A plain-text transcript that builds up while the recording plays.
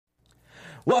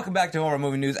Welcome back to Horror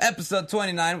Movie News, episode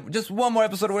 29. Just one more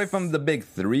episode away from the big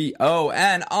 3-0.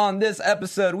 And on this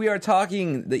episode, we are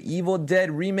talking the Evil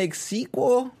Dead remake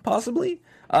sequel, possibly.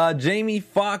 Jamie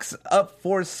Foxx up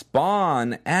for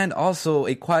Spawn, and also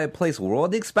A Quiet Place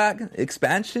World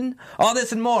expansion. All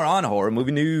this and more on Horror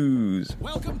Movie News.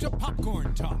 Welcome to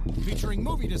Popcorn Talk, featuring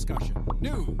movie discussion,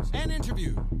 news, and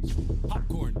interviews.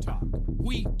 Popcorn Talk.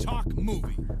 We talk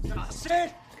movie.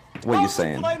 What are you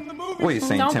saying? What are you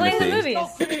saying, Don't Timothy? blame the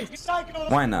movies.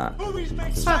 Why not?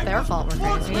 It's not their fault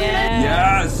we're crazy. Yeah.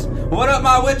 Yes! What up,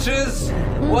 my witches?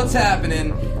 What's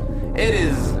happening? It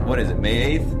is, what is it,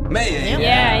 May 8th? May 8th.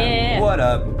 Yeah. What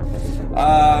up?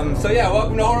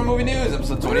 Welcome to Horror Movie News,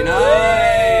 episode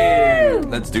 29.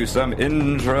 Let's do some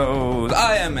intros.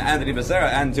 I am Anthony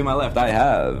Becerra, and to my left I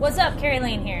have... What's up, Carrie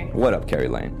Lane here. What up, Carrie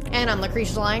Lane? And I'm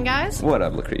Lucretia Lyon, guys. What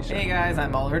up, Lucretia? Hey guys,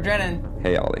 I'm Oliver Drennan.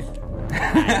 Hey, Ollie.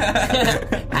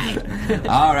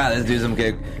 Alright, let's do some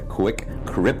quick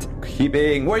crypt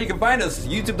keeping. Where you can find us,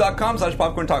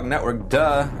 youtube.com/Popcorn Talk Network.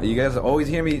 Duh. You guys always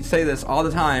hear me say this all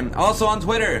the time. Also on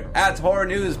Twitter,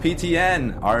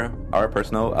 @HorrorNewsPTN, our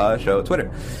personal show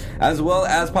Twitter. As well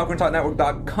as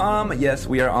PopcornTalkNetwork.com. Yes,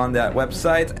 we are on that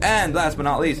website. And last but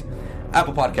not least,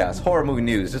 Apple Podcasts, Horror Movie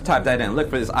News. Just type that in. Look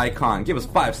for this icon. Give us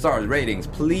 5 stars ratings.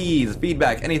 Please,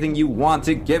 feedback, anything you want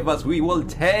to give us, we will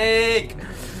take.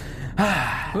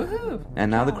 And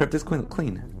now the crypt is clean.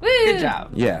 Woo! Good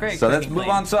job. Yeah, Very so quick let's and move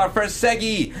clean. on to our first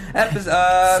Seggy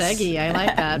episode. Seggy, I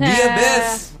like that. The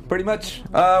Abyss, pretty much.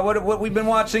 What we've been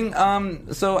watching.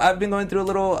 So I've been going through a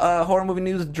little horror movie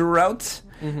news drought.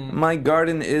 My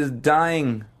garden is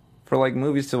dying for like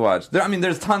movies to watch.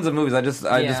 There's tons of movies. I just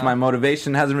my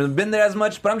motivation hasn't really been there as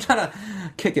much. But I'm trying to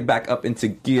kick it back up into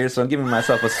gear, so I'm giving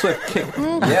myself a swift kick.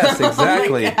 Yes,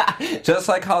 exactly. Just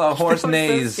like how a horse That was so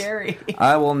neighs, scary.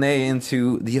 I will neigh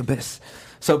into the abyss.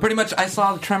 So pretty much, I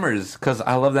saw Tremors because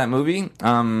I love that movie. It's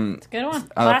a good one.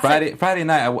 Classic. Friday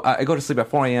night, I go to sleep at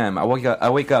 4 a.m. I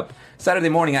wake up Saturday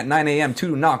morning at 9 a.m.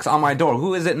 2 knocks on my door.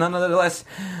 Who is it? None other less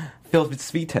Phil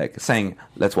Svitek saying,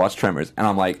 "Let's watch Tremors." And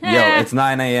I'm like, "Yo, it's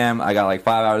 9 a.m. I got like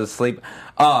 5 hours of sleep.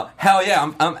 Hell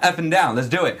yeah, I'm effing down. Let's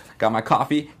do it." Got my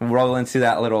coffee, roll into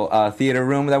that little theater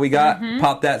room that we got,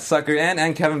 pop that sucker in,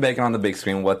 and Kevin Bacon on the big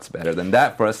screen. What's better than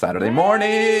that for a Saturday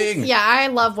morning? Yeah, I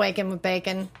love Waking with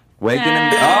Bacon. Waking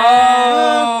and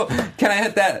oh, can I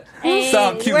hit that? Hey,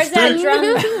 Sound cute. where's that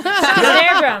drum?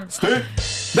 Snare drum.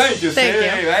 Thank you, Thank you.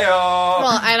 Steve. Hey-oh.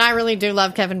 Well, and I really do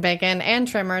love Kevin Bacon and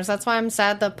Tremors. That's why I'm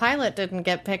sad the pilot didn't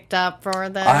get picked up for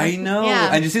the... I know.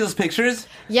 Yeah. And you see those pictures?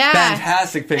 Yeah.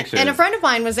 Fantastic pictures. And a friend of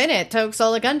mine was in it, Toke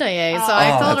Solagundaye. So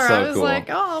I told her, that's so I was cool. like,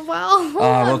 oh, well. What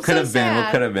I'm could have so been? What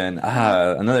sad. could have been?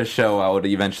 Another show I would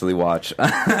eventually watch.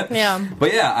 Yeah.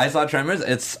 But yeah, I saw Tremors.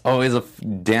 It's always a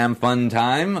damn fun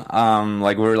time.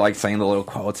 Like we were like saying the little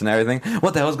quotes and everything.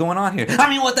 What the hell's going on here?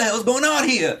 What the hell's going on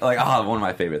here? Like, one of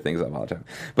my favorite things of all time.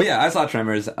 But yeah, I saw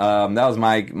Tremors. That was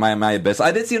my abyss.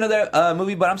 I did see another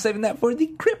movie, but I'm saving that for the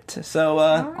crypt. So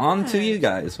on to you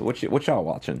guys. What y'all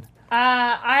watching?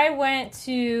 I went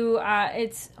to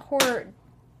it's horror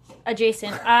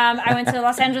adjacent. I went to the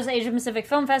Los Angeles Asian Pacific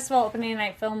Film Festival. Opening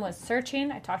night film was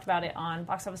Searching. I talked about it on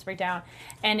Box Office Breakdown,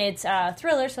 and it's a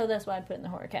thriller, so that's why I put it in the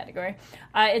horror category.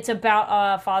 It's about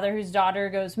a father whose daughter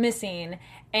goes missing,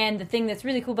 and the thing that's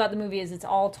really cool about the movie is it's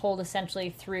all told essentially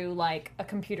through like a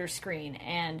computer screen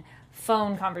and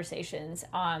phone conversations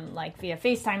on like via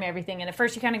FaceTime and everything. And at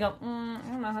first you kind of go, I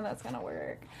don't know how that's going to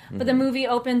work. But the movie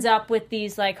opens up with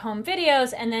these like home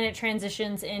videos, and then it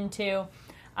transitions into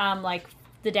like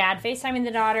the dad FaceTiming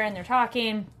the daughter, and they're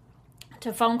talking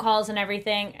to phone calls and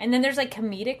everything. And then there's like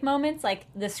comedic moments, like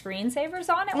the screensaver's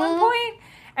on at one point.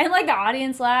 And, like, the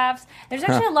audience laughs. There's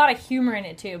actually a lot of humor in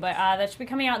it, too. But that should be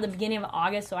coming out at the beginning of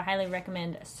August, so I highly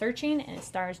recommend Searching. And it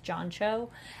stars John Cho.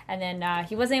 And then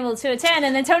he wasn't able to attend.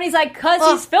 And then Tony's like, because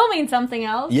he's filming something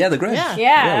else. Yeah, The Grinch.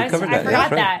 Yeah, we covered I forgot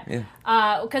that. that.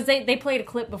 Yeah. Because they played a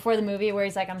clip before the movie where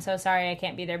he's like, I'm so sorry I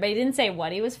can't be there. But he didn't say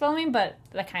what he was filming, but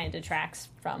that kind of detracts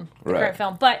from the current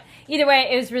film. But either way,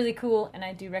 it was really cool, and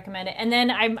I do recommend it. And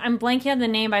then I'm blanking on the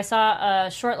name. I saw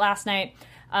a short last night.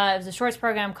 It was a shorts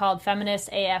program called Feminist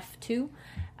AF2,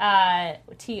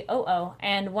 TOO,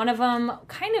 and one of them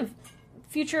kind of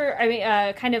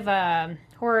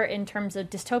horror in terms of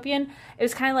dystopian. It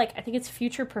was kind of like, I think it's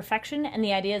future perfection, and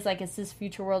the idea is like it's this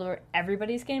future world where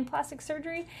everybody's getting plastic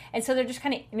surgery, and so they're just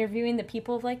kind of interviewing the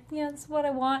people of like, yeah, this is what I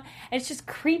want. And it's just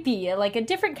creepy, like a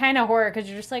different kind of horror, because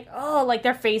you're just like, oh, like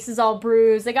their face is all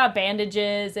bruised, they got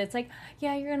bandages. It's like,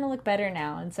 yeah, you're gonna look better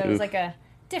now, and so it's like a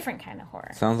different kind of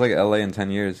horror. Sounds like LA in 10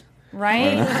 years.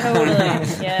 Right? Totally.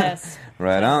 Yes.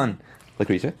 Right on.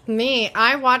 Lucretia? Me,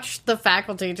 I watched The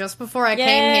Faculty just before I came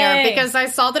Yay. here because I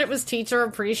saw that it was Teacher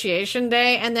Appreciation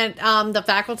Day and that The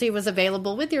Faculty was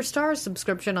available with your Star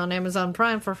subscription on Amazon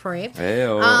Prime for free.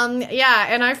 Heyo. Yeah,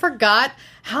 and I forgot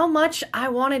how much I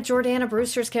wanted Jordana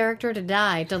Brewster's character to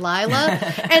die, Delilah.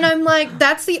 And I'm like,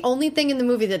 that's the only thing in the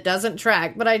movie that doesn't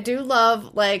track. But I do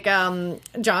love, like,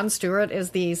 Jon Stewart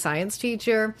is the science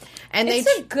teacher. And It's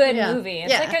a good yeah. movie.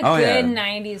 It's Yeah. like a Oh, yeah. good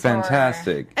 90s horror.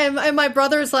 Fantastic. And my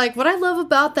brother's like, what I love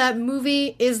about that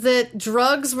movie is that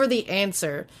drugs were the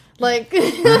answer. Like, You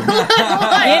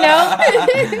know?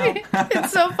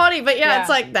 it's so funny. But yeah, Yeah. it's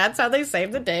like, that's how they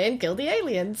save the day and kill the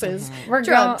aliens is We're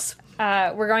drugs.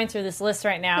 We're going through this list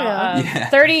right now. Yeah.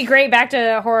 30 great back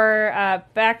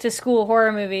to school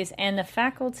horror movies, and The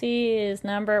Faculty is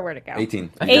number, where'd it go?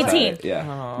 18. 18.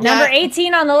 Yeah. Number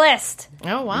 18 on the list.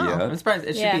 Oh, wow. Yeah. I'm surprised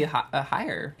it should Yeah. be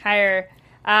higher. Higher.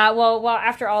 Well,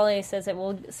 after Ollie says it,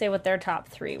 we'll say what their top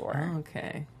 3 were.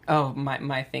 Okay. Oh,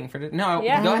 my thing for the no.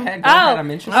 Yeah. Go ahead. Go ahead. I'm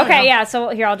interested. Okay, yeah. So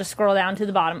here, I'll just scroll down to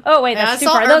the bottom. Oh wait, Yeah, I that's too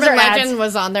saw far. Those Urban are ads. Legend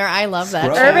was on there. I love that.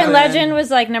 Scroll. show. Urban Legend was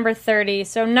like number 30.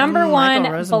 So number Michael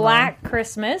one, Rosenbaum. Black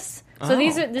Christmas. So Oh,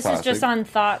 this is classic. just on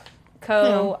Thought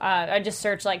Co. I just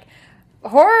searched like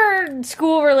horror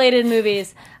school related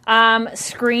movies.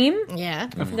 Scream. Yeah.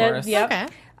 Of the- course. yep,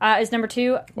 Okay. is number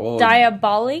 2. Oh.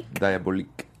 Diabolique.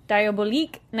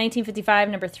 Diabolique. 1955,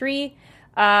 number 3.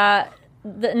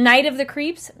 The Night of the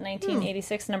Creeps,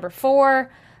 1986, number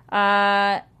 4.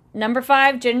 Number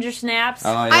 5, Ginger Snaps.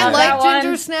 Oh, yeah. I Love that like one.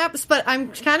 Ginger Snaps, but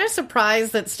I'm kind of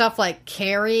surprised that stuff like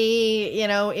Carrie,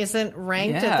 isn't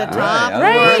ranked at the Yeah. top.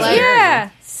 Right, Or, Right, like- yeah.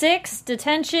 6,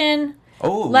 Detention.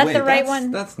 Oh, Let wait, the right that's,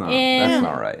 one That's not. in. That's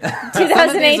not right. 2008,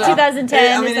 Some of these are-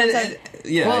 2010. I mean, This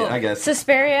yeah, Well, I guess.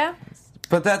 Suspiria.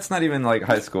 But that's not even like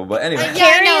high school. But anyway, Yeah,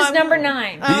 Carrie no, is I'm- number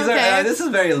 9. these okay. are. This is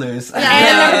very loose. And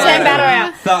number 10, Battle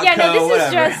Royale. Thought Yeah, no, Co, this is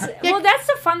whatever. just. Well, that's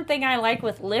the fun thing I like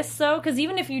with lists, though, because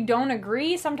even if you don't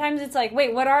agree, sometimes it's like,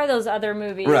 wait, what are those other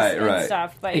movies Right, and right.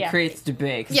 stuff? But It yeah. creates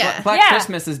debate. 'Cause Yeah. Black Yeah.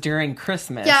 Christmas is during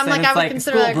Christmas. Yeah, I'm and like, it's I would like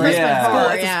consider school that break. Christmas It's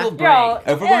horror, it's a yeah. school break. Yo,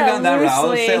 If we're going down that route, I would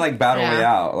loosely. say like Battle Yeah.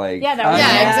 Royale. Like, Yeah, that would Yeah,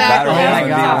 be exactly. Battle Oh Royale my would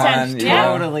be God. one. Yeah.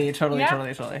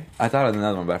 Totally. I thought of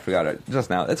another one, but I forgot it just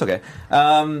now. It's okay.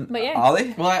 But yeah. Ollie?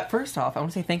 Well, first off, I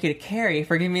want to say thank you to Carrie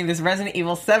for giving me this Resident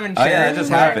Evil 7 Oh shirt. yeah, that just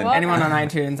You're happened. welcome. Anyone on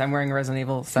iTunes, I'm wearing a Resident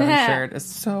Evil 7 shirt. It's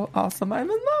so awesome. I'm in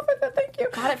love with it. Thank you.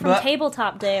 Got it from But-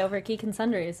 Tabletop Day over at Geek and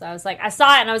Sundries. So I was like, I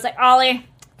saw it and I was like, Ollie.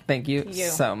 Thank you, You.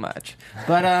 so much.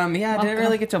 But yeah, I didn't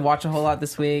really get to watch a whole lot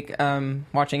this week.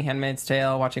 Watching Handmaid's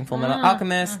Tale, watching Full Metal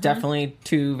Alchemist, definitely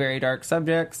 2 very dark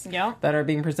subjects Yeah. that are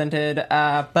being presented.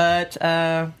 But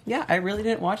yeah, I really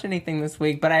didn't watch anything this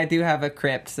week, but I do have a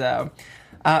crypt, so...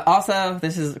 also,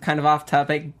 this is kind of off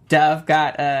topic. Dove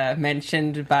got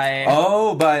mentioned by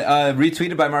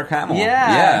Retweeted by Mark Hamill.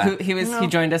 yeah. He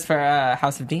joined us for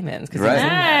House of Demons because Right. he was in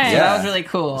that. So Nice. that was really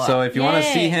cool. So if you want to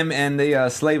Yay. see him in the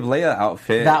Slave Leia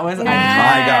outfit, that was oh my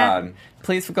god,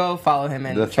 Please go follow him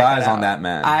and the check thighs it out. on that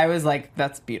man. I was like,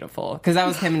 that's beautiful because that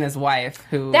was him and his wife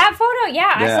who. That photo,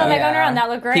 yeah, I Yeah. saw that Yeah. going around. That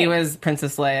looked great. He was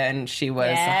Princess Leia and she was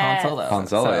Yes. Han Solo. Han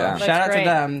Solo, So, yeah. Shout Looks out great. to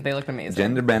them. They looked amazing.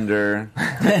 Gender bender.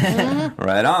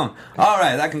 Right on. All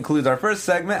right, that concludes our first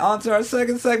segment. On to our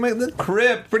second segment, The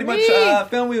Crypt. Pretty much a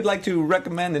film we would like to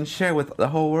recommend and share with the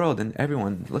whole world and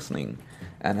everyone listening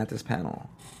and at this panel.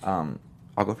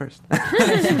 I'll go first.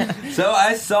 So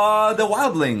I saw The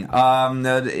Wildling.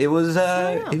 It was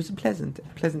a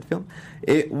pleasant film.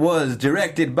 It was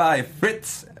directed by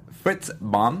Fritz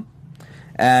Baum.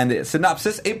 And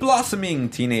synopsis: a blossoming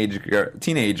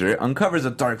teenager uncovers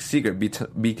a dark secret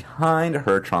behind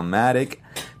her traumatic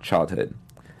childhood.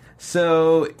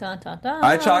 So Dun, dun, dun.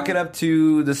 I chalk it up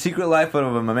to The Secret Life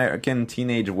of an American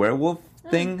Teenage Werewolf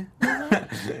thing.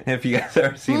 If you guys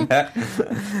ever seen that.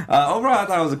 Overall, I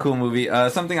thought it was a cool movie.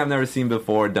 Something I've never seen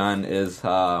before done is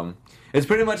it's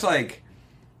pretty much like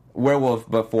Werewolf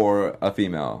but for a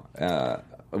female.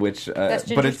 Which, That's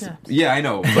Ginger but it's Snaps. yeah, I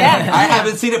know. But Yeah. I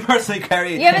haven't seen it personally,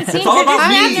 Carrie. You haven't seen It's all Ginger about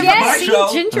Snaps? me. You It's haven't my seen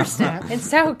show. Ginger Snap. It's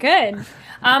so good.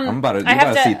 I'm about to. You I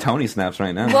have gotta to- see Tony Snaps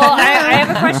right now. Well, I have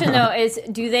a question though: is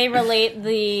do they relate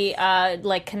the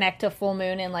like connect to full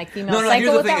moon and like female No, cycle here's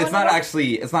the with thing. that It's one not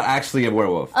at all? actually a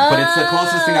werewolf, but it's the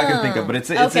closest thing I can think of. But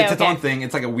it's Okay, its okay. own thing.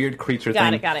 It's like a weird creature Got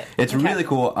thing. it, got it. It's Okay. really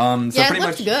cool. So Yeah, it pretty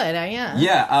looked much good. Yeah.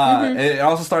 Yeah, Mm-hmm. it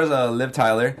also stars Liv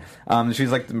Tyler.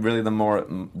 She's like really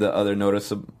the other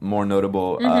more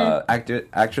notable Mm-hmm.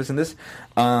 actress in this.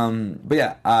 But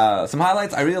yeah, some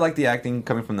highlights. I really like the acting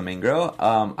coming from the main girl.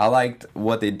 I liked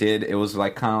what they did. It was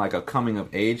like kind of like a coming of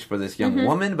age for this young Mm-hmm.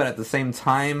 woman, but at the same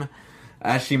time,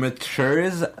 as she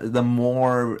matures, the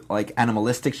more like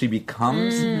animalistic she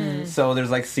becomes. So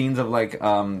there's like scenes of like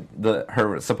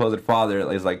her supposed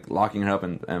father is like locking her up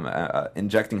and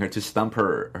injecting her to stump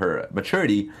her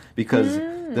maturity, because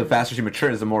the faster she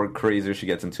matures, the more crazier she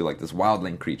gets into like this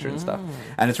wildling creature and stuff.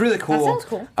 And it's really cool. That sounds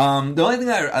cool. The only thing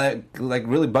that I like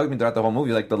really bugged me throughout the whole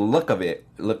movie, like the look of it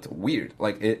looked weird.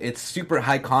 Like it's super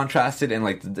high contrasted, and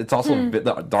like it's also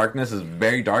the darkness is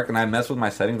very dark, and I messed with my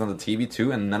settings on the TV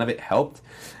too, and none of it helped.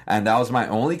 And that was my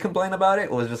only complaint about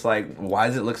it. Was just like, why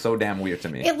does it look so damn weird to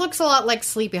me? It looks a lot like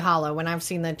Sleepy Hollow when I've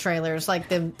seen the trailers, like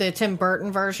the Tim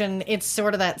Burton version. It's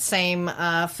sort of that same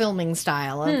filming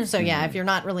style. So yeah, if you're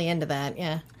not really into that,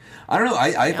 yeah. I don't know.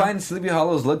 I find Sleepy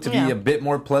Hollow's look to be a bit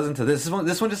more pleasant to this.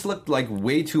 This one just looked like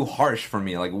way too harsh for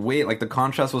me. Like the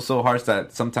contrast was so harsh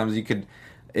that sometimes you could.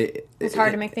 It's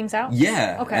hard to make things out.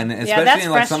 Yeah, okay. And especially that's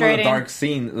in like some of the frustrating. dark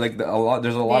scenes, like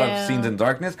there's a lot of scenes in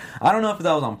darkness. I don't know if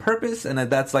that was on purpose and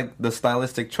that's like the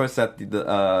stylistic choice that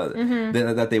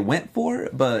that they went for.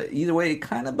 But either way, it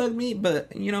kind of bugged me.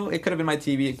 But you know, it could have been my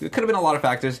TV. It could have been a lot of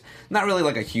factors. Not really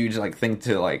like a huge like thing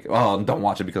to like, oh, don't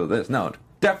watch it because of this. No,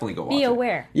 definitely go watch it. Be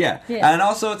aware. Yeah, and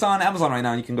also it's on Amazon right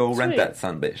now, and you can go rent Sweet. that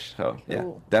sunbish. So yeah,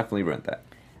 definitely rent that.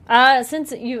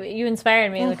 Since you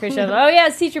inspired me, Lucretia. Oh yeah,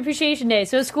 it's Teacher Appreciation Day.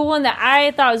 So a school one that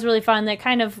I thought was really fun, that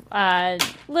kind of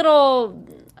little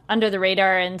under the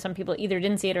radar, and some people either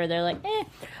didn't see it or they're like, eh.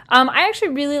 I actually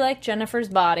really like Jennifer's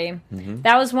Body.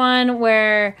 That was one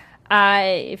where,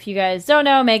 if you guys don't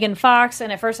know, Megan Fox,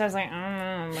 and at first I was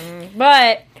like,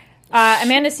 but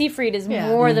Amanda Seyfried is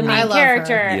more the I main love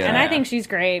character, her. and I think she's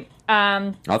great.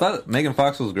 I thought Megan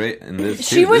Fox was great in this.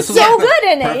 She too. was This so like the good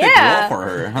in it, perfect yeah. role for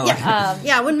her.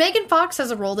 Yeah, when Megan Fox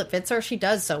has a role that fits her, she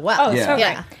does so well. Oh, Yeah. so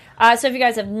Yeah. great. So if you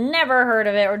guys have never heard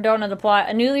of it or don't know the plot,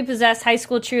 a newly possessed high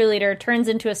school cheerleader turns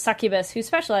into a succubus who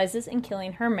specializes in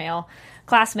killing her male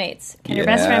classmates. Can your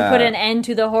best friend Yeah. put an end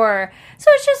to the horror? So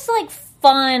it's just like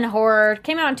fun horror.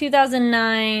 Came out in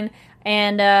 2009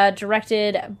 and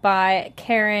directed by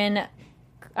Karen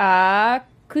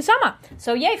Kusama.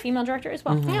 So yay, female director as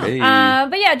well. Hey.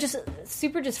 But yeah, just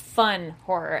super just fun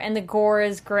horror. And the gore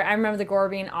is great. I remember the gore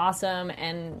being awesome,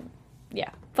 and yeah,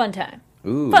 fun time.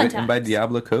 Ooh, Fun written by times.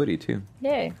 Diablo Cody too.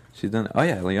 Yay. She's done. Oh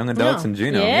yeah, Young Adults No. and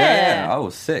Juno. Yeah. Oh,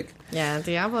 sick. Yeah,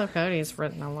 Diablo Cody's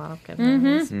written a lot of good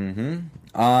movies.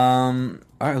 All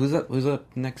right, who's up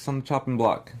next on the chopping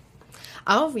block?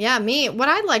 Oh, yeah, me. What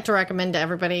I'd like to recommend to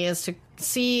everybody is to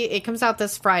see, it comes out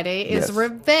this Friday, is Yes.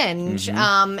 Revenge.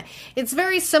 It's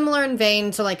very similar in vein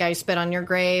to, like, I Spit on Your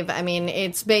Grave. I mean,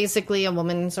 it's basically a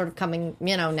woman sort of coming,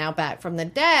 now back from the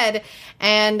dead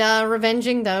and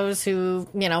revenging those who,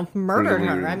 murdered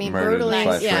her. I mean, brutally.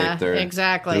 slash Yeah, raped her,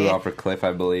 exactly. Threw off a cliff,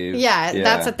 I believe. Yeah,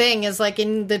 that's the thing, is like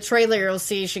in the trailer you'll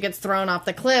see she gets thrown off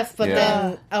the cliff, but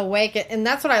then awake, and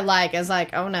that's what I like, is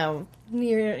like, oh no,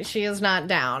 she is not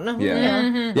down.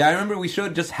 Yeah. Yeah, I remember we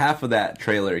showed just half of that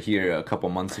trailer here a couple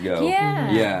months ago.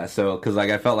 Yeah. Yeah, so, because, like,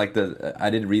 I felt like I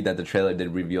did read that the trailer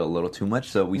did reveal a little too much,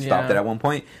 so we stopped it at one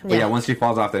point. But yeah, once she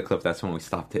falls off the cliff, that's when we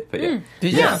stopped it. But yeah.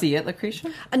 Did you see it,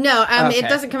 Lucretia? No, Okay. it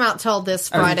doesn't come out till this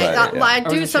Friday. Friday, yeah. I I do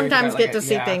wasn't sure if sometimes you get got, to like,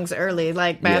 see yeah. things early,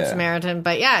 like Bad Yeah. Samaritan,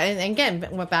 but yeah, and again,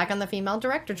 went back on the female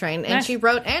director train, and Nice. she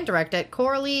wrote and directed.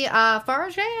 Coralie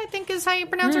Farge, I think is how you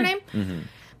pronounce her name.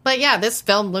 But yeah, this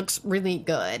film looks really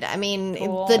good. I mean,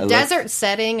 Cool. the It desert looks-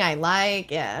 setting I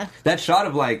like, yeah. That shot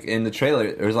of, like, in the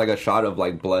trailer, there's, like, a shot of,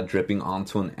 like, blood dripping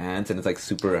onto an ant, and it's, like,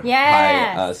 super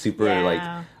Yes. high, super, Yeah.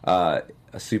 like,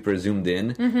 super zoomed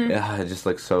in. Yeah, it just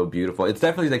looks so beautiful. It's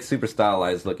definitely, like, super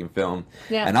stylized looking film.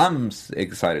 Yeah. And I'm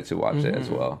excited to watch it as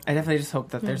well. I definitely just hope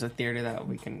that there's a theater that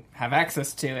we can have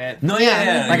access to it. No,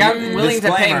 Yeah. Like, I'm willing to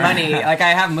pay Disclaimer. money. Like,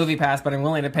 I have Movie Pass, but I'm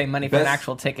willing to pay money for an Best-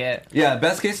 actual ticket. Yeah,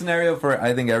 best case scenario for,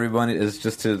 I think, everyone is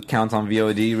just to count on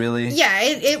VOD, really. Yeah,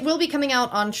 it will be coming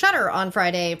out on Shudder on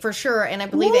Friday for sure, and I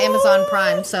believe Amazon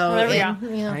Prime. So There we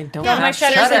go. I don't Got my have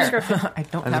Shudder Shudder. subscription. I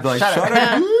don't I have was like, Shudder. shut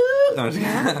up. No, I'm just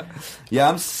kidding. Yeah,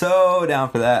 I'm so down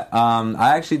for that.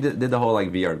 I actually did the whole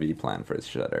like VRV plan for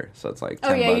Shudder, so it's like $10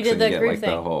 Oh, yeah, you did and the you get group like the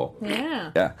thing. whole.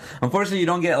 Yeah. Yeah, unfortunately, you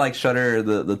don't get like Shudder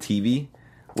the TV,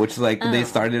 which like they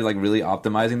started like really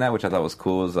optimizing that, which I thought was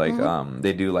cool. Is like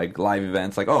they do like live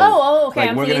events, like Oh, okay, like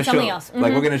I'm we're thinking gonna show something else.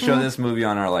 like we're gonna show this movie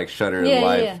on our like Shudder Yeah,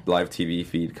 live yeah. live TV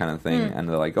feed kind of thing, and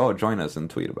they're like, oh, join us and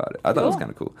tweet about it. I thought it was kind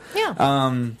of cool.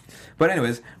 Yeah. But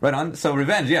anyways, right on. So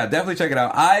Revenge, yeah, definitely check it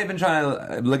out. I've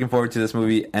been looking forward to this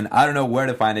movie, and I don't know where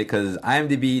to find it because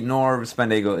IMDb nor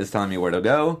Spendego is telling me where to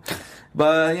go.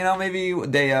 But maybe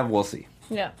day of, we'll see.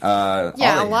 Yeah. Yeah,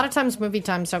 Ollie. a lot of times movie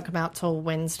times don't come out till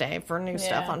Wednesday for new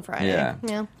stuff Yeah. on Friday. Yeah.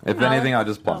 Yeah. If anything, I'll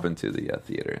just pop into the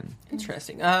theater. And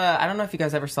Interesting. I don't know if you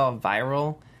guys ever saw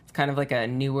Viral. It's kind of like a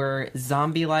newer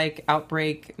zombie-like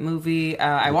outbreak movie.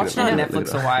 I watched it on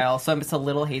Netflix a while, so it's a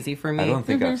little hazy for me. I don't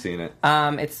think I've seen it.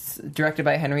 It's directed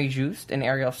by Henry Joost and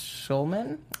Ariel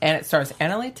Schulman, and it stars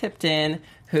Annalee Tipton,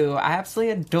 who I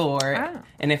absolutely adore. Wow.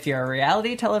 And if you're a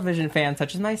reality television fan,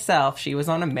 such as myself, she was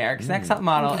on America's Next Top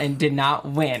Model and did not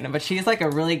win. But she's like a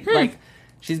really,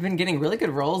 she's been getting really good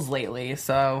roles lately.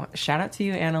 So shout out to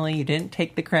you, Annalee. You didn't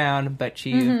take the crown, but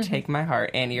you take my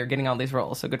heart, and you're getting all these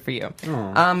roles. So good for you.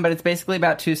 But it's basically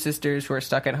about two sisters who are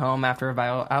stuck at home after a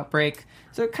viral outbreak.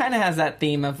 So it kind of has that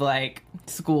theme of like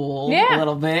school a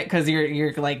little bit, because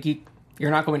you're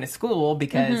not going to school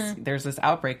because there's this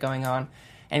outbreak going on.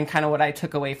 And kind of what I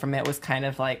took away from it was kind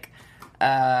of like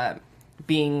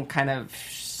being kind of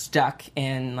stuck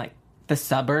in like the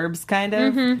suburbs, kind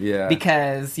of. Yeah.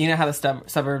 Because you know how the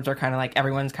suburbs are kind of like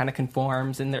everyone's kind of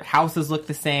conforms and their houses look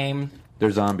the same. They're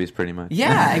zombies, pretty much.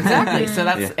 Yeah, exactly. So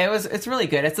it's really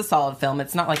good. It's a solid film.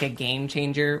 It's not like a game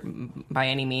changer by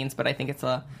any means, but I think it's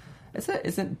a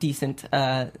decent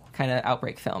kind of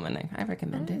outbreak film, and I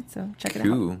recommend it. So check it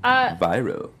out.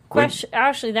 Viral.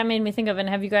 Actually, that made me think of, and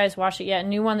have you guys watched it yet? A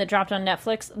new one that dropped on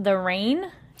Netflix, The Rain,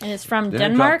 and it's from Didn't it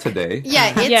Denmark. drop today.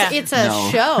 Yeah, it's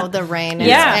a show, The Rain.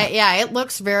 Yeah. It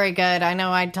looks very good. I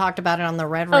know I talked about it on the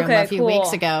Red Room a few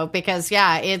weeks ago because,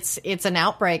 it's an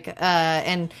outbreak.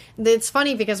 And it's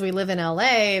funny because we live in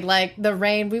LA, like The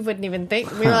Rain, we wouldn't even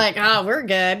think, we were like, we're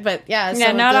good. But so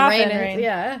not The often, Rain.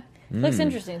 right? Looks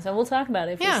interesting, so we'll talk about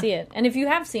it if we see it. And if you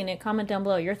have seen it, comment down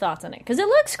below your thoughts on it, because it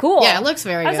looks cool. Yeah, it looks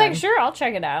very good. I was like, sure, I'll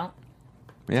check it out.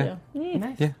 Yeah.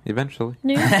 Nice. Yeah, eventually.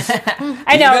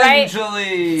 I know,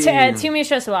 Eventually. right? Too many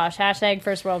shows to watch. #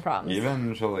 first world problems.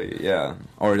 Eventually, yeah.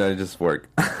 Or did I just work?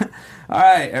 All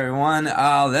right, everyone.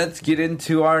 Let's get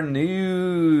into our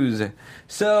news.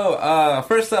 So,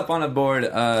 first up on the board,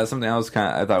 something else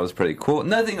I thought was pretty cool.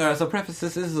 Nothing. So, preface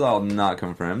this is all not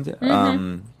confirmed.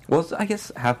 Well, I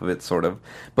guess half of it, sort of.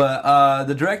 But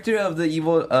the director of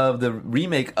the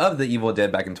remake of The Evil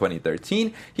Dead back in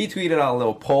 2013, he tweeted out a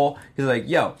little poll. He's like,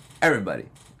 "Yo, everybody,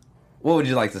 what would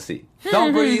you like to see?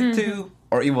 Don't Breathe 2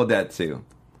 or Evil Dead 2?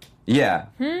 Yeah.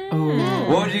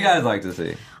 What would you guys like to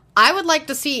see?" I would like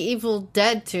to see Evil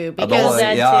Dead 2 because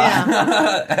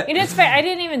It's fair. I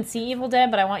didn't even see Evil Dead,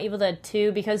 but I want Evil Dead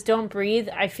 2 because Don't Breathe,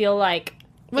 I feel like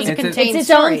it's its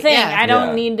own thing. I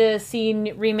don't need to see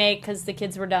remake because the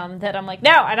kids were dumb. That I'm like,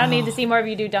 no, I don't need to see more of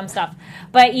you do dumb stuff.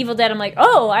 But Evil Dead, I'm like,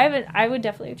 I would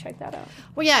definitely check that out.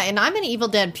 Well, yeah, and I'm an Evil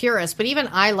Dead purist, but even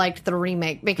I liked the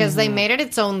remake because they made it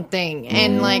its own thing.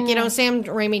 And, Sam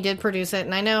Raimi did produce it.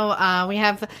 And I know we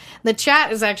have the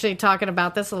chat is actually talking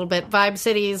about this a little bit. Vibe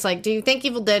City is like, do you think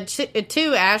Evil Dead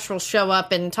 2 Ash will show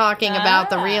up and talking about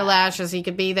the real Ash as he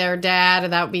could be their dad?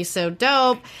 And that would be so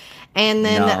dope. And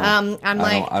then I'm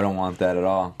like, I don't want that at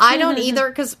all. I don't either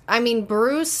because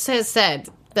Bruce has said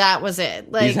that was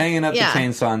it. Like, he's hanging up the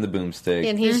chainsaw and the boomstick,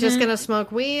 and he's just gonna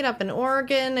smoke weed up in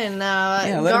Oregon and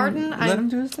garden. Let him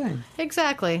do his thing.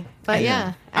 Exactly, but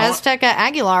Azteca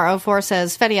Aguilar 04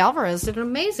 says Fede Alvarez did an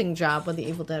amazing job with the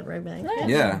Evil Dead remake.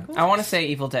 Yeah, I want to say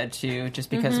Evil Dead 2 just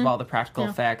because of all the practical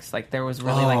effects. Like there was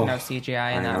really no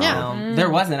CGI in that film. There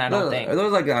wasn't, I don't think. There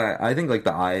was I think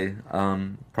the eye,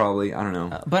 probably, I don't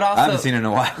know. But also, I haven't seen it in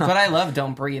a while. But I love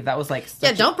Don't Breathe. That was like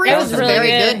Don't Breathe was a really very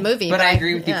good. good movie. But I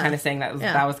agree with you, kind of saying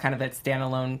that was kind of that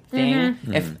standalone thing.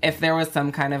 If there was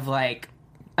some kind of like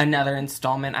another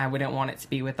installment, I wouldn't want it to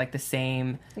be with like the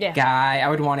same guy. I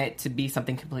would want it to be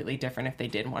something completely different if they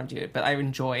did want to do it. But I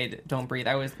enjoyed Don't Breathe.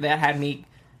 That had me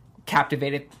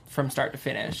captivated from start to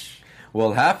finish.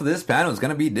 Well, half of this panel is going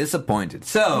to be disappointed.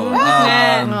 So,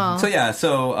 so he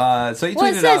tweeted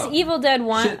it says out, Evil Dead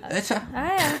 1.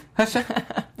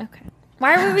 Okay.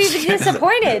 Why are we even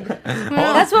disappointed?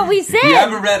 That's what we said. You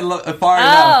haven't read far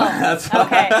enough. That's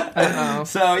okay.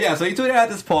 So he tweeted out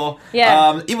this poll.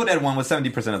 Yeah. Evil Dead 1 was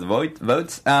 70% of the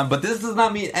votes. But this does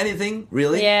not mean anything,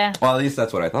 really. Yeah. Well, at least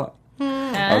that's what I thought.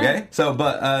 Okay,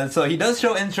 so he does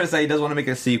show interest that he does want to make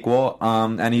a sequel,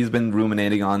 and he's been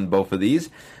ruminating on both of these.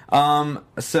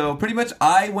 So pretty much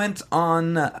I went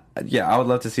on, I would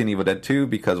love to see an Evil Dead 2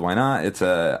 because why not?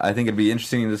 I think it'd be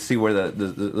interesting to see where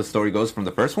the story goes from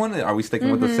the first one. Are we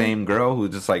sticking with the same girl who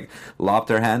just like lopped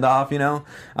her hand off,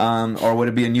 or would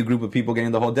it be a new group of people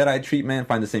getting the whole Deadeye treatment,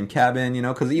 find the same cabin,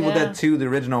 because Evil Dead 2, the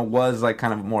original, was like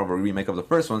kind of more of a remake of the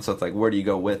first one, so it's like, where do you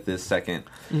go with this second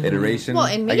iteration? Well,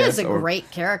 and Mia's a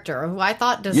great character who I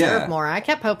thought deserved more. I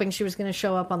kept hoping she was going to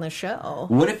show up on the show.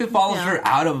 What if it follows her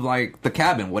out of like the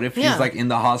cabin? What if she's like in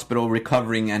the hospital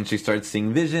recovering and she starts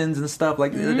seeing visions and stuff?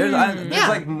 Like there's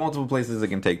like multiple places that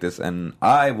can take this, and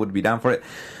I would be down for it.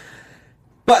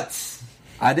 But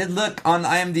I did look on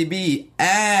IMDb,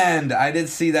 and I did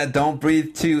see that Don't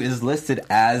Breathe 2 is listed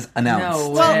as announced. No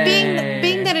way. Well,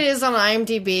 being that it is on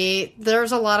IMDb,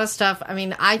 there's a lot of stuff. I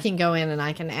mean, I can go in and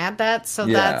I can add that, so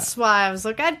Yeah. that's why I was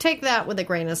like, I'd take that with a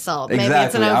grain of salt. Maybe Exactly.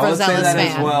 it's an I would say overzealous that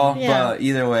fan. as well, Yeah. but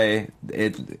either way,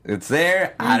 it's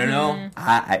there. I don't know.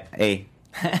 Hey,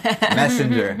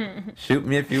 messenger, shoot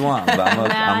me if you want, but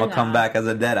I'm gonna come back as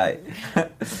a deadite.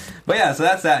 But yeah, so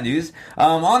that's that news.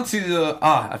 On to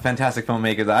a fantastic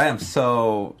filmmaker that I am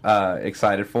so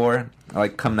excited for,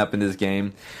 like coming up in this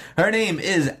game. Her name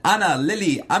is Anna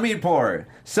Lily Amirpour.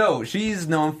 So she's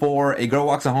known for A Girl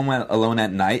Walks Home Alone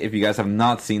at Night. If you guys have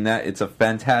not seen that, it's a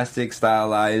fantastic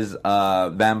stylized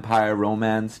vampire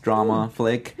romance drama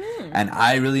flick, and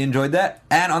I really enjoyed that.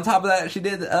 And on top of that, she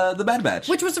did The Bad Batch,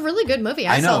 Which was a really good movie.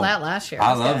 I know. saw that last year. It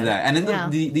I was love good. that. And then Yeah.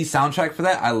 the soundtrack for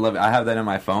that, I love it. I have that in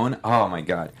my phone. Oh my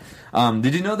god.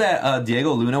 Did you know that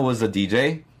Diego Luna was a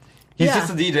DJ? He's Yeah.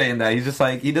 just a DJ in that. He's just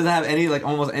like, he doesn't have any, like,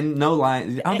 almost any, no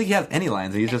lines. I don't think he has any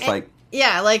lines. He's just like,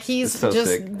 Yeah, like he's It's so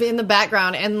just sick. in the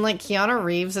background, and like Keanu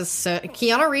Reeves and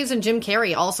Jim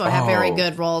Carrey also have very Oh,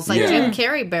 good roles. Like yeah. Jim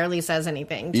Carrey barely says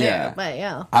anything, too. Yeah. But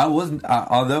yeah, I wasn't,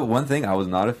 although one thing, I was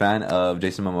not a fan of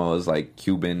Jason Momoa's, like,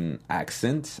 Cuban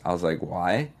accent. I was like,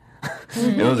 why?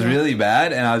 It was really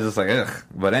bad, and I was just like, ugh.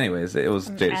 But anyways, it was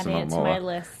Jason Adding it to Momoa. my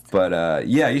list. But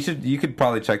yeah, you could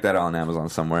probably check that out on Amazon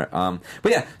somewhere.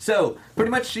 But yeah, so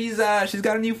pretty much she's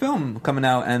got a new film coming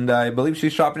out, and I believe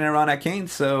she's shopping it around at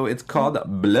Cannes. So it's called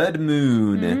Blood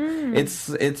Moon.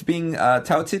 It's being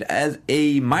touted as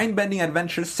a mind-bending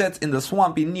adventure set in the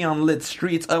swampy neon-lit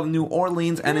streets of New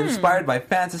Orleans and inspired by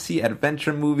fantasy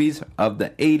adventure movies of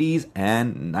the 80s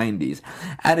and 90s.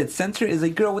 At its center is a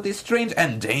girl with a strange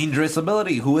and dangerous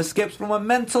ability who escapes from a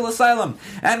mental asylum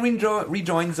and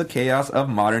rejoins the chaos of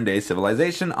modern-day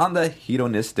civilization on the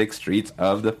hedonistic streets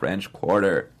of the French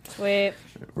Quarter. Sweet.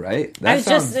 Right? I was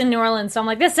just in New Orleans, so I'm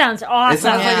like, this sounds awesome. It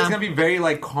sounds like Yeah. it's gonna be very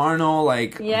like carnal,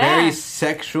 like Yeah. very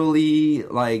sexually,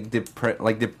 like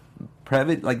depravity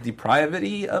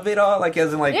of it all, like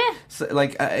as in like, Yeah.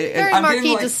 like very I'm Marquis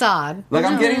getting de like, Sade. like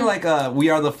I'm getting like We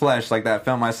Are the Flesh, like that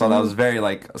film I saw that was very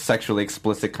like sexually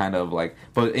explicit kind of like,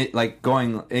 but it like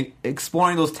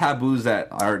exploring those taboos that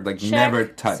are like Check. never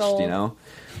touched, Sold. you know.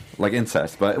 Like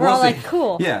incest, but We're all we'll see. like,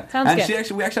 cool. Yeah, Sounds and good.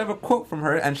 we actually have a quote from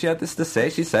her, and she had this to say.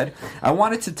 She said, "I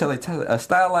wanted to tell a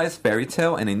stylized fairy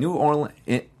tale in a New Orleans."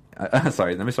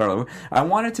 Sorry, let me start over. I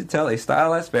wanted to tell a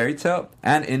stylized fairy tale,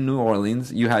 and in New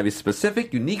Orleans, you have a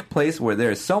specific, unique place where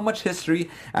there is so much history,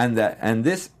 and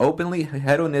this openly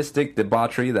hedonistic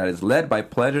debauchery that is led by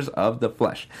pleasures of the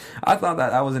flesh. I thought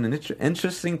that was an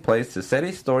interesting place to set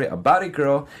a story about a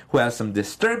girl who has some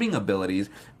disturbing abilities,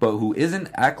 but who isn't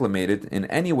acclimated in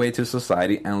any way to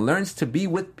society and learns to be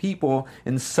with people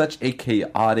in such a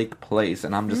chaotic place.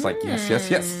 And I'm just like, yes, yes,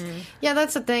 yes. Yeah,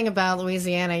 that's the thing about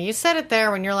Louisiana. You said it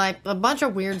there when you're like, a bunch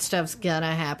of weird stuff's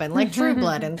gonna happen, like True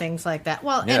Blood and things like that.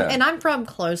 Well, Yeah. and I'm from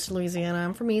close to Louisiana.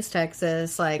 I'm from East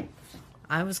Texas. Like,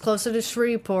 I was closer to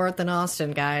Shreveport than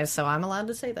Austin, guys, so I'm allowed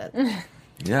to say that. Yeah,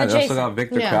 they also Adjacent. got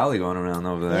Victor Yeah. Crowley going around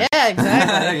over there. Yeah,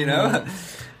 exactly. You know?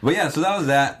 But yeah, so that was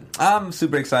that. I'm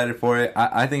super excited for it.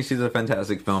 I think she's a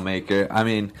fantastic filmmaker. I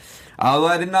mean, although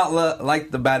I did not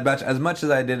like The Bad Batch as much as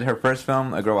I did her first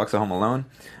film, A Girl Walks Home Alone,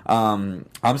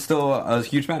 I'm still a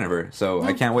huge fan of her. So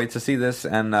I can't wait to see this,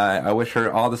 and I wish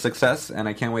her all the success, and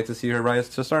I can't wait to see her rise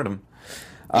to stardom.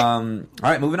 All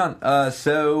right, moving on.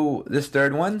 So this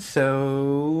third one.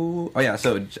 So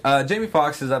Jamie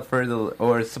Foxx is up for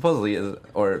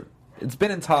it's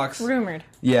been in talks. Rumored.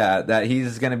 Yeah, that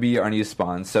he's going to be our new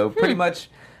Spawn. So pretty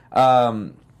much,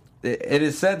 it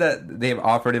is said that they've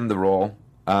offered him the role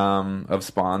of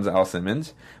Spawn's Al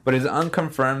Simmons, but it's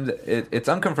unconfirmed. It's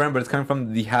unconfirmed, but it's coming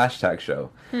from the Hashtag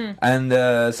Show.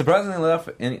 And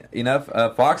surprisingly enough,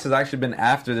 Fox has actually been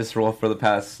after this role for the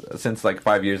past since like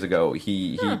 5 years ago.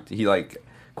 He like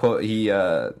quote he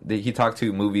talked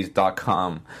to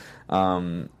movies.com.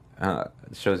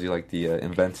 Shows you like the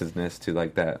inventiveness to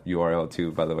like that URL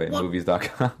too, by the way,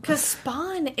 movies.com. Because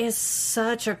Spawn is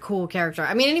such a cool character.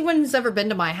 I mean, anyone who's ever been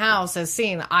to my house has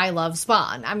seen I Love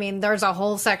Spawn. I mean, there's a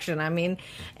whole section. I mean,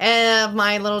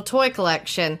 my little toy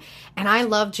collection. And I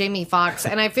love Jamie Foxx.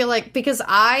 And I feel like, because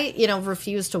I,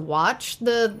 refuse to watch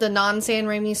the non-Sam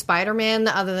Raimi Spider-Man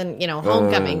other than,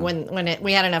 Homecoming when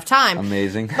we had enough time.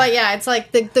 Amazing. But yeah, it's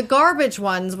like the garbage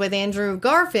ones with Andrew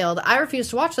Garfield. I refuse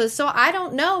to watch those, so I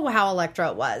don't know how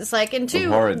Electro was. Like, and two,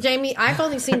 Horrid. I've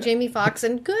only seen Jamie Foxx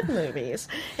in good movies.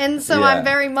 And so Yeah.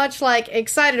 very much like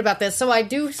excited about this. So I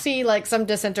do see like some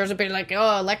dissenters being like,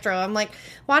 "Oh, Electro." I'm like,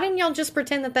 why didn't y'all just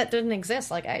pretend that didn't exist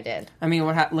like I did? I mean,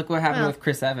 look what happened with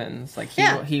Chris Evans. Like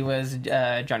he was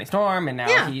Johnny Storm, and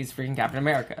now he's freaking Captain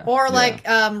America. Or like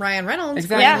Ryan Reynolds,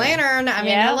 Exactly. Green Lantern. I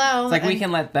mean, hello. It's like we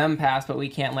can let them pass, but we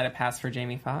can't let it pass for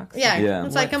Jamie Foxx. Yeah.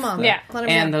 It's like, come on. Yeah. Let him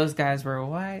And go. those guys were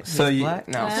white. So He's you- black?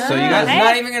 No. So you guys, Hey.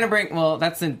 Not even gonna bring. Well,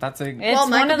 that's a. It's Well, one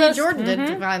Michael of B. those. Jordan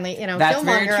did finally, That's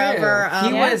very true. Killmonger over.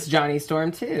 He was Johnny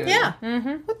Storm too. Yeah.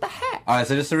 What the heck? all right.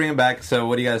 So just to bring it back. So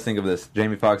what do you guys think of this?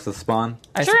 Jamie Foxx as Spawn?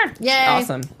 Sure. Yay.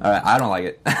 Awesome. All right. I don't like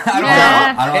it. I don't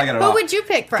Yeah. like it at all. Who would you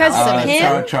pick for 'Cause Al Simmons?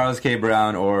 him? Charles K.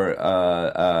 Brown or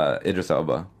Idris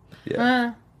Elba.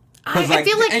 Yeah. I 'Cause,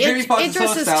 feel like and Jamie Foxx is so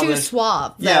Idris is too established.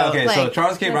 suave. Yeah, though. okay, so Like,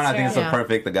 Charles K. Brown, I think is fair. the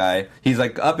perfect guy. He's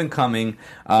like up and coming.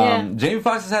 Jamie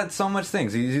Foxx has had so much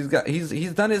things. He's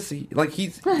done his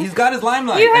he's got his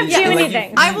limelight. You have And too like, many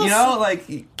things. I will you know,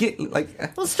 like get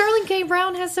like. Well, Sterling K.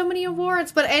 Brown has so many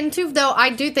awards, and too, though,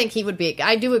 I do think he would be.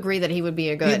 I do agree that he would be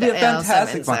a good. He'd be a Al fantastic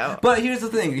Simmons, one. though. But here's the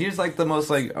thing. Here's like the most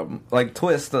like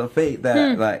twist of fate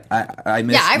that like I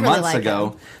missed Yeah, I really months like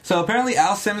ago. him. So apparently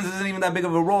Al Simmons isn't even that big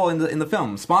of a role in the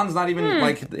film. Spawn's not even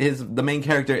like the main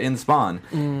character in Spawn.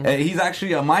 He's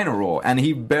actually a minor role, and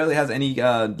he barely has any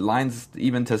lines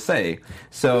even to say.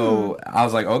 So I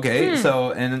was like, okay.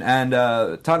 So and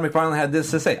Todd McFarlane had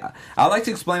this to say. I like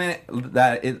to explain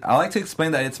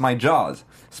that it's my Jaws.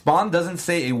 Spawn doesn't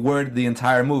say a word the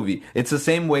entire movie. It's the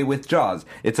same way with Jaws.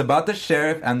 It's about the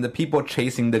sheriff and the people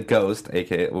chasing the ghost,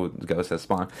 aka ghost as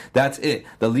Spawn. That's it.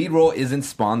 The lead role isn't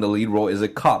Spawn. The lead role is a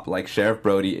cop, like Sheriff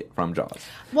Brody from Jaws.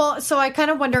 Well, so I kind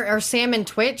of wonder: are Sam and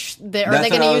Twitch? Are they That's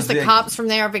going what I to use was the thinking. cops from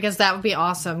there? Because that would be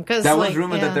awesome. Because That was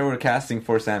rumored that they were casting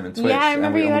for Sam and Twitch. Yeah, I remember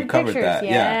and we, you and we had covered pictures, that.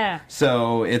 yeah.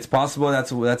 So it's possible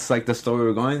that's like the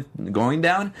story we're going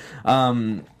down.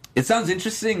 It sounds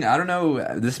interesting. I don't know.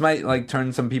 This might like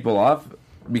turn some people off.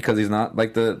 Because he's not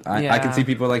like I can see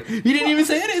people like he didn't even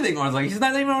say anything, or like he's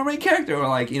not even a main character, or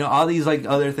like all these like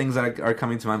other things that are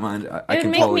coming to my mind. I It would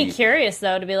can make totally me curious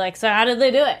though to be like, so how did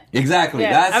they do it? exactly.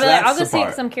 Yeah, I'll be like, I'll that's go the see it part.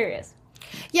 because I'm curious.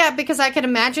 Yeah, because I could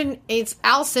imagine it's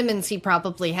Al Simmons. He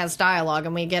probably has dialogue,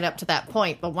 and we get up to that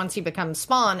point. But once he becomes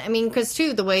Spawn, I mean, because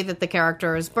too the way that the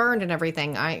character is burned and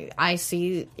everything, I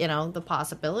see the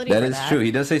possibility. That for is that. true.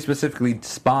 He does say specifically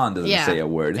Spawn doesn't Yeah, say a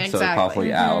word, so exactly.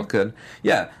 possibly Al could.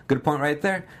 Yeah, good point right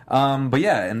there. But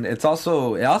yeah, and it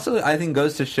also I think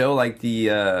goes to show like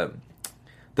the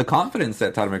confidence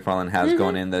that Todd McFarlane has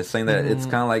going in there, saying that it's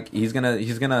kind of like he's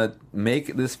gonna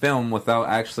make this film without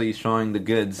actually showing the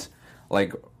goods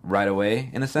like right away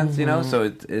in a sense, So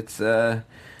it's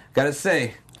gotta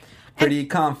say pretty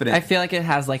confident. I feel like it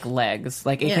has like legs.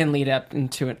 Like it Yeah. can lead up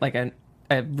into like a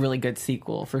really good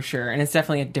sequel for sure, and it's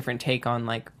definitely a different take on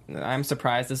like. I'm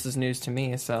surprised this is news to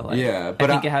me. So like, Yeah, but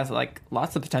I think it has like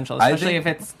lots of potential, I especially think-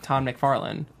 if it's Todd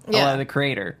McFarlane, Yeah. the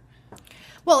creator.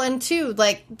 Well, and two,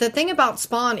 like the thing about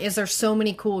Spawn is there's so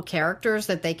many cool characters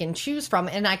that they can choose from,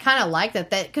 and I kind of like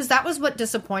that because that was what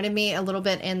disappointed me a little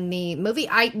bit in the movie.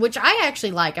 Which I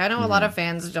actually like. I know a lot of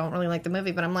fans don't really like the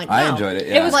movie, but I'm like, I wow. enjoyed it.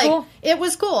 It Yeah. was Like cool. it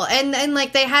was cool, and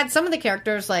like they had some of the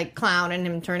characters like Clown and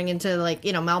him turning into like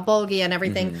Malbolgia and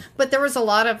everything. But there was a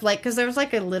lot of like because there was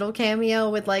like a little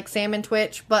cameo with like Sam and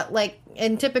Twitch, but like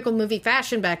in typical movie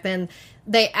fashion back then,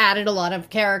 they added a lot of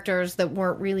characters that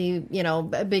weren't really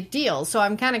a big deal. So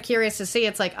I'm kind of curious to see.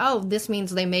 It's like, oh, this means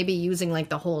they may be using like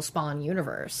the whole Spawn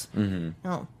universe.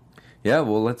 Oh. Yeah,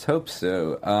 well, let's hope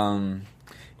so.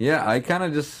 Yeah,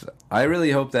 I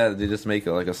really hope that they just make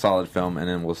it like a solid film, and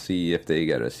then we'll see if they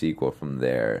get a sequel from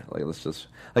there. Like,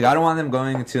 I don't want them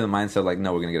going into the mindset like,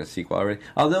 no, we're gonna get a sequel already.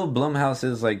 Although Blumhouse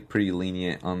is like pretty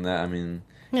lenient on that. I mean,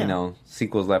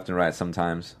 sequels left and right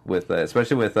sometimes with,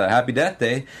 especially with Happy Death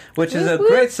Day, which is a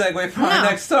great segue for our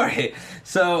next story.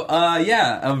 So,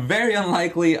 a very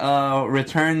unlikely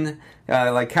return,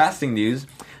 like casting news.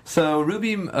 So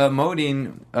Ruby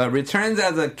Modine returns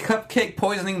as a cupcake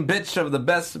poisoning bitch of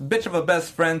a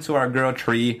best friend to our girl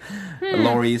Tree,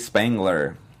 Laurie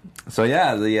Spangler. So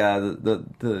yeah,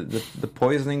 the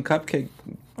poisoning cupcake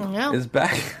is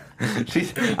back.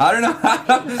 I don't know.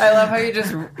 I love how you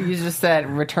just said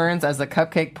returns as a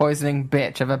cupcake poisoning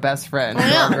bitch of a best friend to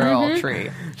our girl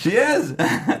Tree. She is.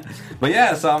 But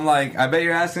yeah, so I'm like, I bet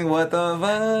you're asking what the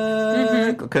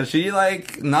fuck? Because she,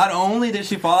 like, not only did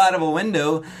she fall out of a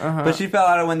window, but she fell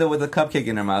out of a window with a cupcake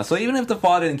in her mouth. So even if the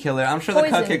fall didn't kill her, I'm sure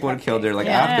Poison the cupcake would have killed her, like,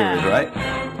 Yeah. afterwards,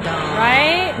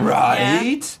 right? Right?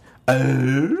 Right?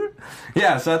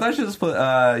 Yeah, so I thought she just put,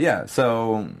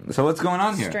 so what's going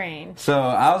on here? Strange. So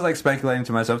I was like speculating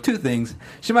to myself two things.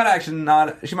 She might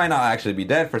not actually be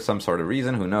dead for some sort of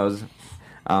reason, who knows?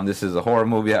 This is a horror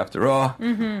movie after all.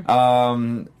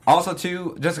 Also,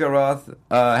 too, Jessica Roth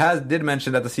did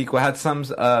mention that the sequel had some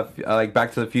like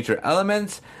Back to the Future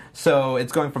elements. So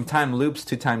it's going from time loops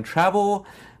to time travel.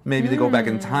 Maybe they go back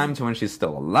in time to when she's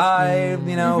still alive.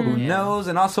 You know, who knows?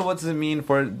 And also, what does it mean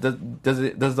for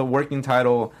does the working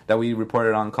title that we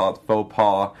reported on called Faux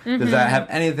Pas? Does that have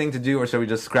anything to do, or should we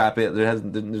just scrap it? There's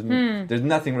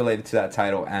nothing related to that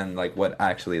title and like what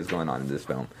actually is going on in this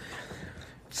film.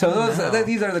 So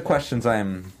these are the questions I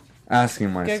am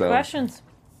asking myself. Good questions.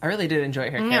 I really did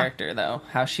enjoy her character, though.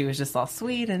 How she was just all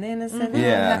sweet and innocent.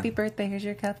 Yeah. Oh, happy birthday, here's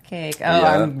your cupcake. Oh,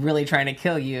 I'm really trying to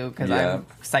kill you because I'm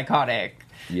psychotic.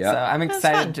 Yeah. So I'm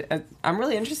excited. I'm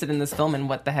really interested in this film and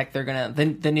what the heck they're going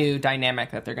to... The new dynamic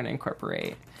that they're going to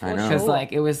incorporate. I know. Because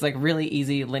like, it was like really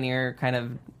easy, linear kind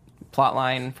of plot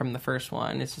line from the first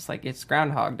one. It's just like, it's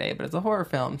Groundhog Day, but it's a horror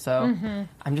film. So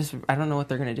I don't know what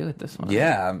they're going to do with this one.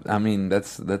 Yeah, I mean,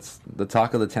 that's the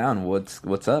talk of the town.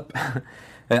 What's up?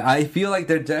 I feel like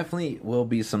there definitely will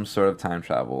be some sort of time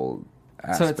travel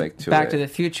aspect so it's to Back it. to the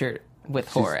Future with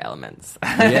horror elements.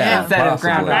 Yeah, Instead of possibly.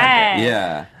 Groundhog Right. Day.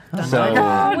 Yeah.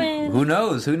 So who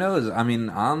knows? I mean,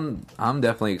 I'm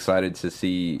definitely excited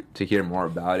to hear more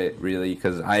about it. Really,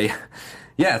 because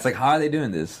it's like, how are they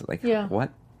doing this? Like,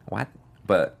 what?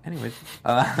 But anyways,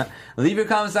 leave your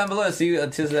comments down below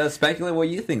to speculate what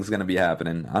you think is going to be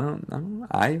happening. I'm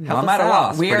at a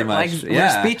loss. We're pretty much.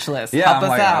 we're speechless. Yeah, Help I'm us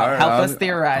like, out. all right, Help us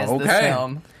theorize this okay.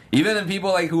 film. Even the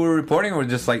people like who were reporting were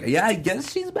just like, yeah, I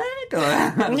guess she's back. So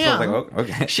I was like, oh,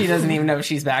 okay. She doesn't even know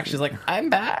she's back. She's like, I'm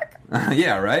back.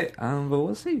 Yeah, right. But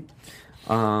we'll see.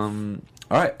 All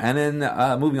right, and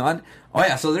then moving on. Oh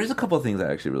yeah, so there's a couple of things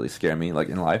that actually really scare me, like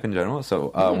in life in general.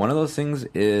 So one of those things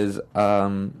is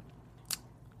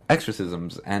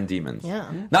exorcisms and demons.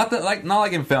 Yeah. Not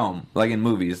like in film, like in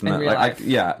movies. In real life.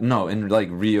 In like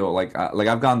real, like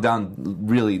I've gone down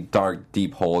really dark,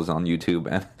 deep holes on YouTube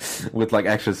and with like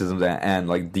exorcisms and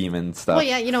like demon stuff. Well,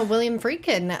 yeah, William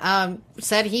Friedkin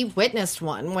said he witnessed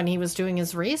one when he was doing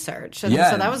his research. And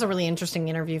Yeah. so that was a really interesting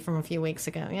interview from a few weeks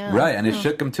ago. Yeah. Right, and it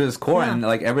shook him to his core, Yeah. and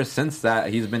like ever since that,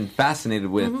 he's been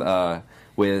fascinated with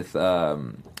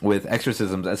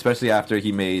exorcisms, especially after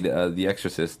he made The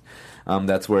Exorcist.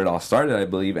 That's where it all started, I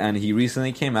believe. And he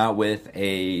recently came out with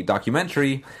a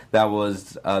documentary that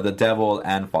was The Devil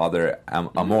and Father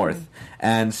Amorth.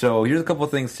 And so here's a couple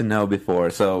of things to know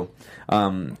before. So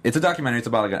it's a documentary. It's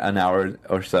about like an hour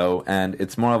or so. And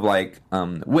it's more of like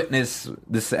witness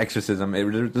this exorcism. It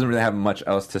doesn't really have much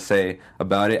else to say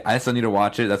about it. I still need to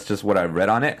watch it. That's just what I've read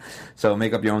on it. So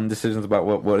make up your own decisions about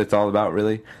what it's all about,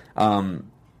 really.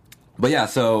 But yeah,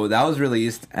 so that was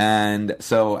released, and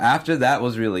so after that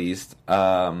was released,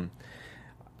 so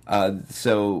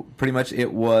pretty much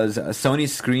it was Sony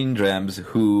Screen Gems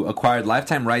who acquired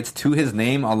lifetime rights to his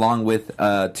name along with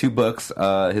 2 books.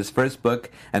 His first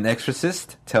book, An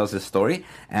Exorcist, tells his story,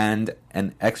 and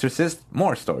An Exorcist,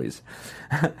 More Stories.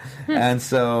 And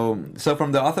so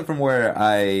from the author from where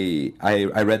I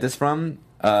read this from,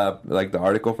 like the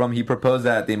article from, he proposed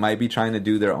that they might be trying to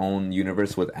do their own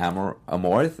universe with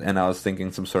Amorth, and I was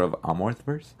thinking some sort of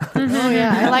Amorthverse. Oh,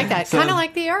 yeah, I like that. So- Kind of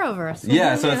like the Arrowverse.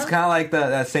 Yeah, so it's kind of like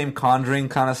that same Conjuring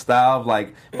kind of style of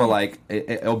like, but like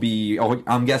it'll be.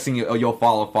 I'm guessing you'll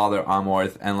follow Father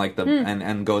Amorth and like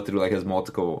and go through like his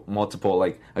multiple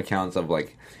like accounts of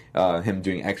like him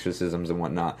doing exorcisms and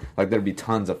whatnot. Like there'd be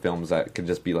tons of films that could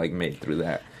just be like made through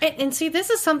that. And see, this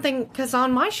is something, because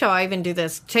on my show I even do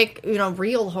this, take,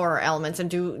 real horror elements and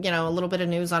do, a little bit of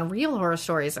news on real horror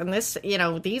stories. And this,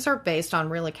 these are based on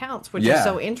real accounts, which is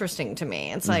so interesting to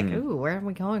me. It's like, ooh, where are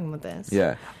we going with this?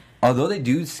 Yeah. Although they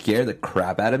do scare the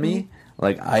crap out of me,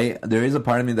 like there is a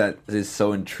part of me that is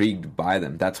so intrigued by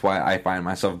them. That's why I find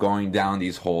myself going down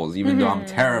these holes, even though I'm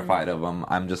terrified of them.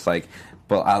 I'm just like,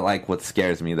 but I like what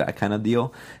scares me, that kind of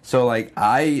deal. So like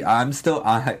I haven't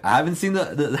seen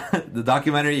the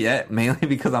documentary yet, mainly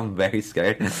because I'm very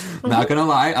scared. Not gonna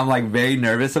lie, I'm like very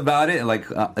nervous about it, like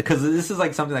because this is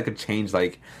like something that could change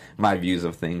like my views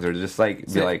of things, or just like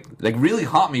be like really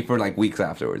haunt me for like weeks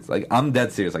afterwards. Like I'm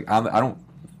dead serious. Like I don't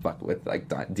fuck with like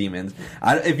demons.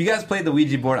 If you guys played the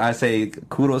Ouija board, I say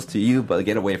kudos to you, but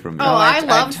get away from me. Oh, I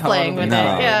loved playing with it.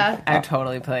 Yeah. I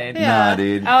totally played. Yeah. Nah,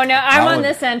 dude. Oh no, I'm on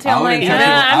this end too. I'm like, I'm I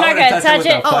not would've gonna touch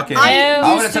it.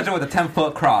 I would have touched it with a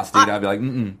 10-foot cross, dude. I'd be like,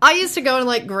 mm-mm. I used to go to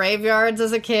like graveyards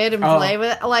as a kid and play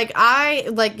with it. Like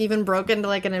I even broke into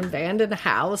like an abandoned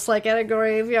house like at a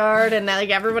graveyard, and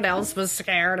like everyone else was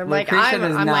scared. I'm like, Lucretia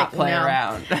does I'm not like, play no.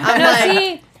 around. I'm No, like,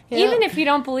 see, even if you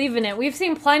don't believe in it, we've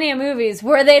seen plenty of movies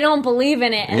where they don't believe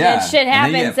in it, and Yeah, then shit and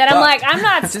then you happens. get And I'm fucked. like, I'm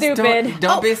not Just stupid.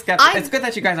 don't be skeptical. I- It's good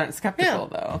that you guys aren't skeptical,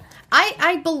 though.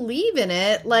 I believe in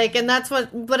it, like, and that's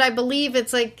but I believe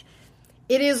it's like,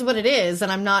 it is what it is, and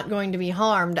I'm not going to be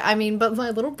harmed. I mean, but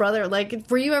my little brother, like,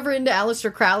 were you ever into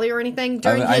Aleister Crowley or anything?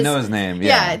 I know his name,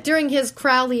 yeah. During his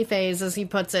Crowley phase, as he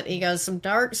puts it, he goes, some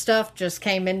dark stuff just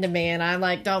came into me, and I'm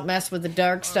like, don't mess with the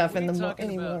dark stuff in the book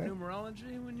anymore. About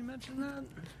numerology when you mentioned that?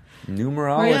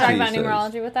 Numerology. Were you talking about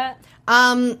numerology with that?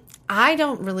 I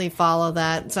don't really follow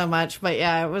that so much, but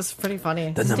yeah, it was pretty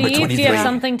funny. The number Steve, 23. do you have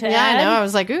something to Yeah, add? I know. I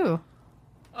was like, ooh.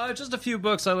 Just a few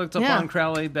books I looked up Yeah. on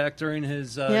Crowley back during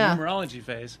his Yeah. numerology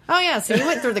phase. Oh, yeah, so you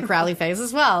went through the Crowley phase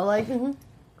as well. Like,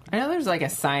 I know there's like a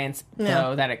science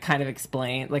though that it kind of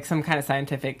explains, like some kind of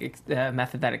scientific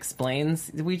method that explains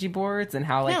the Ouija boards and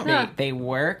how like Yeah. they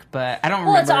work, but I don't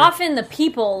Well, remember. it's often the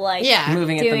people like Yeah.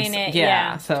 moving doing it, it.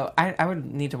 yeah. So I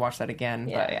would need to watch that again,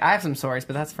 Yeah. but I have some stories,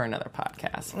 but that's for another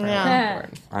podcast. For Yeah. another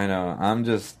board. I know.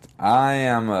 I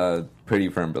am a pretty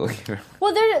firm believer.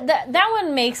 Well, that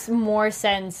one makes more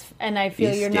sense, and I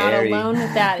feel He's you're scary. not alone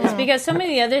with that. It's because so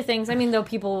many other things. I mean, though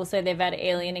people will say they've had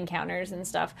alien encounters and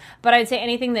stuff, but I'd say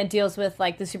anything that deals with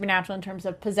like the supernatural in terms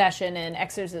of possession and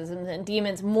exorcisms and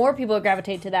demons, more people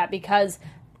gravitate to that because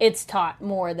it's taught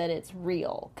more that it's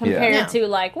real compared Yeah. to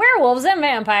like werewolves and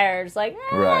vampires. Like,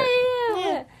 Right.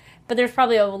 yeah. But there's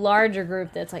probably a larger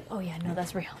group that's like, oh yeah, no,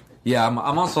 that's real. Yeah, I'm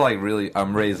also like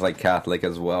I'm raised like Catholic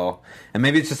as well, and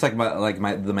maybe it's just like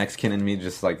the Mexican in me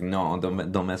just like no,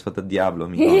 don't mess with the diablo,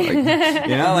 amigo. Like,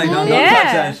 you know, like don't Yeah.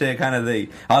 touch that shit kind of thing.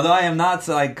 Although I am not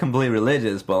like completely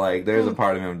religious, but like there's a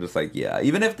part of me I'm just like yeah,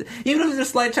 even if there's a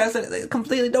slight chance that they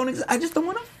completely don't exist, I just don't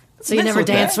want to. so you never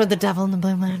danced with the devil in the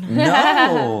blue moon?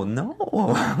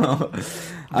 No.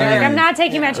 I'm not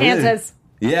taking my chances.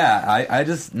 Yeah, I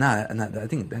just I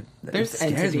think that There's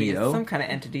scares entities, me, yo. some kind of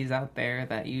entities out there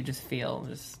that you just feel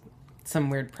just some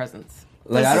weird presence.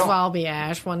 Like This I is don't. why I'll be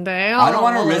Ash one day. I don't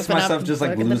want to I'll risk open up myself and just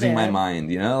like look at the losing my dead.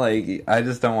 mind, you know? Like I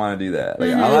just don't want to do that.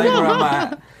 Like I like where I'm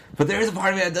at, but there is a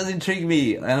part of me that does intrigue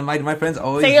me, and my friends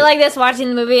always. So you're like this watching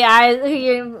the movie,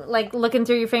 you're like looking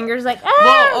through your fingers, like, ah!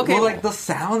 Well, okay, well, like the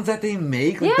sounds that they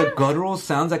make, like the guttural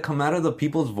sounds that come out of the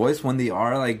people's voice when they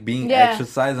are like being Yeah.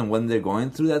 exercised and when they're going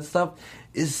through that stuff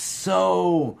is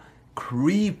so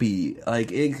creepy.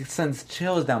 Like it sends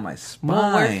chills down my spine.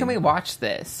 well, where can we watch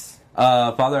this?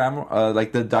 Father Amor,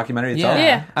 like the documentary itself.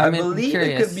 Yeah. I I'm believe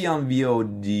curious. it could be on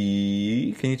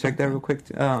VOD. Can you check that real quick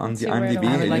on the See where to IMDb? watch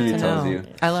I it would It like usually to tells know. you.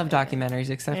 I love documentaries,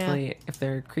 except Yeah. if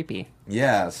they're creepy.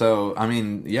 Yeah. So I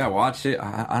mean, yeah, watch it.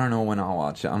 I don't know when I'll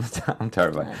watch it. I'm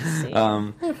terrified. Let's see.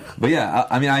 But yeah,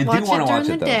 I mean, I Watch do want it to watch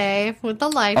during it the though. day with the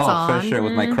lights Oh, on. for sure,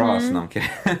 with my cross. No, I'm kidding.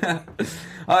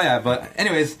 Oh yeah, but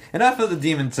anyways, enough of the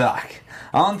demon talk.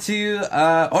 On to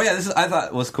this is I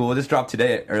thought was cool. This dropped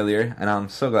today earlier, and I'm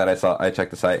so glad I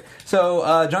checked the site.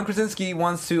 So John Krasinski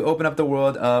wants to open up the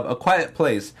world of A Quiet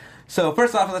Place. So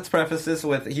first off, let's preface this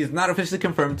with he's not officially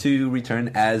confirmed to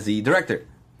return as the director.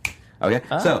 Okay,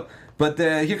 so but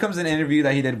here comes an interview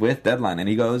that he did with Deadline, and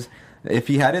he goes, if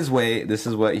he had his way, this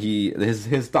is what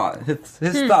his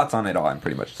thoughts on it all, and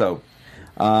pretty much so.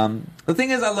 The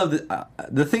thing is, I loved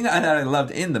the thing that I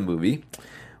loved in the movie,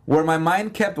 where my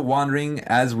mind kept wandering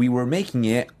as we were making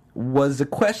it, was the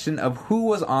question of who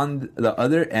was on the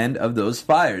other end of those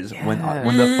fires when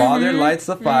the father lights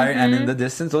the fire and in the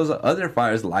distance those other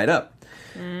fires light up.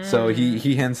 So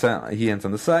he hints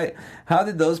on the site. How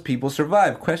did those people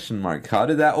survive? Question mark. How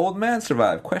did that old man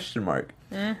survive? Question mark.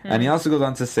 And he also goes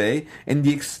on to say, in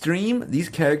the extreme these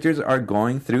characters are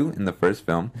going through in the first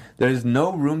film, there is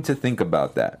no room to think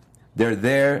about that. They're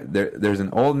there's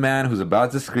an old man who's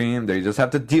about to scream. They just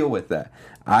have to deal with that.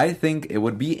 I think it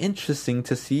would be interesting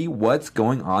to see what's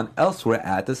going on elsewhere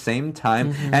at the same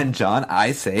time. And John,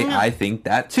 I say, I think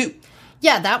that too.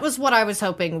 Yeah, that was what I was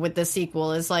hoping with the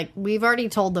sequel. Is like we've already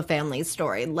told the family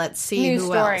story. Let's see New who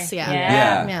story. else. Yeah.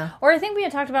 Yeah. Or I think we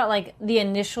had talked about like the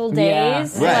initial Yeah.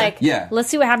 days. Right, Like, yeah. let's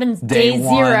see what happens Day day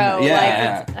one, zero.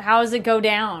 yeah. Like, how does it go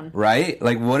down? Right?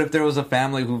 Like, what if there was a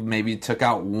family who maybe took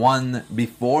out one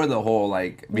before the whole,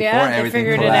 like, before Yeah, they everything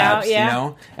figured it out, collapsed, yeah. you know?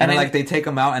 And And then, I- like, they take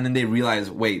them out and then they realize,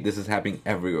 wait, this is happening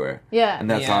everywhere. Yeah. And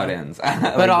that's Yeah. how it ends.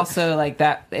 But also, like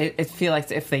that, it feel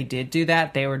like if they did do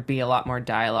that, there would be a lot more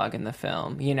dialogue in the film,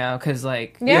 you know? Because,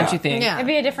 like, Yeah. don't you think? Yeah. It'd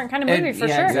be a different kind of movie for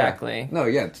yeah, sure. exactly. No,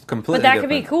 yeah, it's completely But that could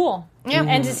be different. cool. Yeah.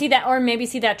 And to see that, or maybe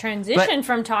see that transition But-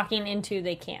 from talking into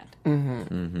they can't.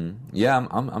 Yeah,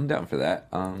 I'm down for that.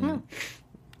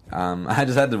 I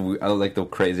just had the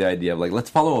crazy idea of like, let's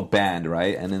follow a band,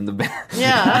 right? And then the band,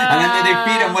 Yeah. and then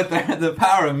they feed them with the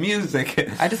power of music.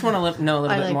 I just want to know a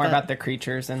little I bit like more that. about the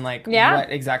creatures and like Yeah.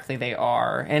 what exactly they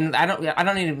are, and I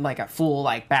don't need like a full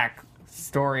like back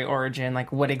story origin,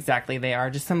 like what exactly they are,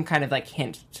 just some kind of like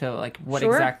hint to like what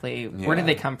Sure. exactly where Yeah. did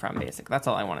they come from, basically. That's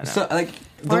all I want to know. So like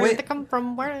the Where way did they come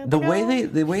from? Where did the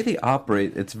they way go? they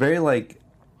operate, it's very like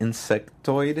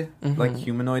insectoid, Mm-hmm. like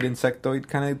humanoid insectoid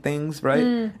kind of things,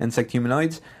 right? Insect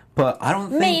humanoids. But I don't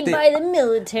think Made they, by the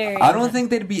military. I don't think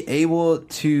they'd be able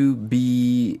to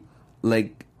be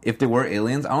like if they were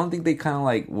aliens. I don't think they kind of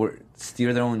like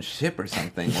steer their own ship or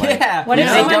something. Like, yeah, What if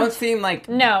they someone- don't seem like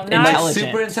No, not- like intelligent.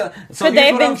 super intelligent. So Could here's they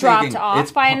have what been I'm dropped thinking. off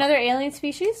It's by po- another alien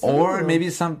species? Or maybe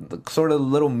some sort of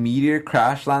little meteor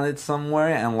crash landed somewhere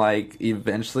and like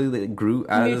eventually it grew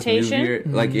out of this Mutation? meteor.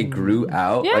 Like it grew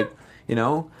out. Yeah. Like, you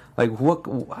know, like what?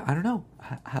 I don't know.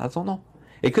 I don't know.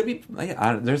 It could be. Like,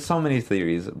 there's so many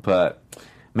theories, but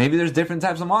maybe there's different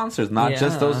types of monsters, not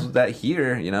just Yeah. those that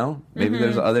here. You know, maybe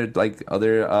there's other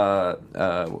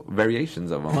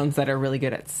variations of them. Ones that are really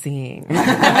good at seeing. Ones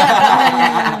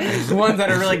that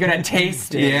are really good at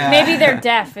tasting. Yeah. Maybe they're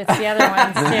deaf. It's the other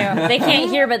ones too. They can't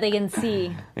hear, but they can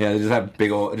see. Yeah, they just have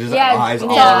big old, just Yeah, eyes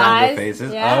all yeah, around their eyes,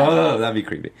 faces. yeah. Oh, that'd be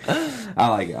creepy. I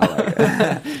like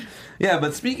it. Yeah,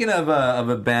 but speaking of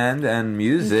a band and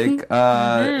music, it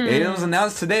was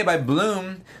announced today by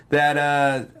Bloom that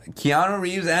Keanu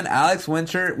Reeves and Alex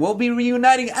Winter will be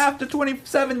reuniting after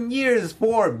 27 years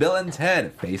for Bill and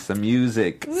Ted Face the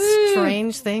Music.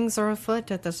 Strange things are afoot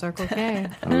at the Circle K.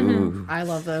 Ooh. I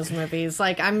love those movies.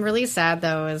 Like, I'm really sad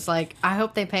though. Is like, I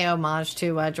hope they pay homage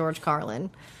to George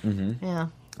Carlin. Mm-hmm. Yeah.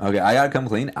 Okay, I gotta come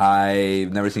clean.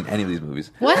 I've never seen any of these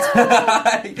movies. What?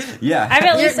 Yeah. I've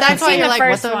at least That's why seen you're the like, what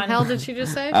first the one. hell did she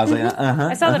just say? I was like,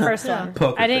 I saw the first one.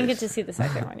 Poker I didn't face. get to see the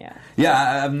second one yet.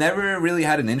 Yeah, I've never really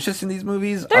had an interest in these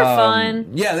movies. They're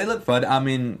fun. Yeah, they look fun. I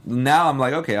mean, now I'm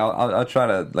like, okay, I'll try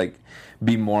to like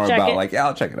be more Check about it. like, yeah,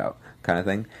 I'll check it out, kind of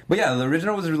thing. But yeah, the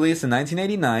original was released in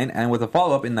 1989, and with a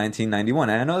follow up in 1991.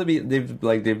 And I know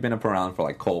they've been up around for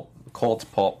like cult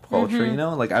pop culture, Mm-hmm. you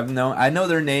know. Like I know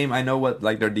their name, I know what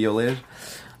like their deal is.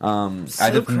 I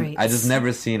Socrates. just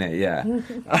never seen it. Yeah. Be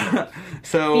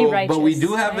So, righteous, but we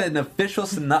do have right? an official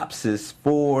synopsis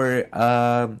for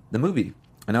the movie.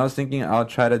 And I was thinking I'll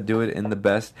try to do it in the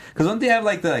best, because don't they have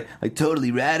like the like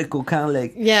totally radical kind of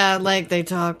like Yeah, like they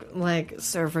talk like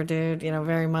surfer dude, you know,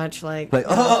 very much like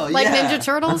oh like yeah. Ninja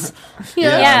Turtles.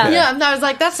 Yeah. okay. Yeah. And I was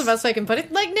like, that's the best way I can put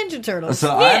it, like Ninja Turtles. So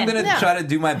Yeah. I'm gonna Yeah. try to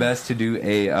do my best to do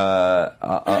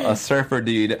a surfer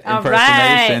dude All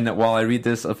impersonation right. while I read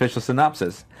this official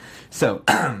synopsis. So.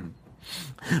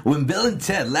 When Bill and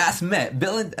Ted last met,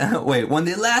 when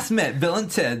they last met Bill and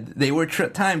Ted, they were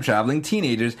time traveling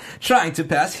teenagers trying to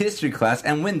pass history class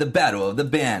and win the battle of the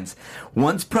bands.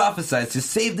 Once prophesied to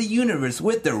save the universe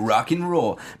with their rock and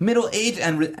roll, middle age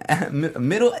and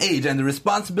the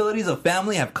responsibilities of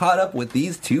family have caught up with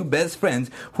these two best friends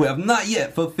who have not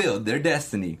yet fulfilled their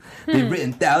destiny. They've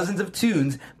written thousands of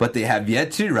tunes, but they have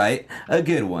yet to write a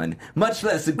good one, much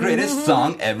less the greatest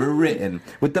song ever written.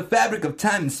 With the fabric of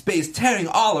time and space tearing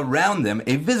all around them,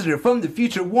 a visitor from the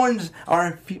future warns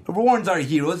our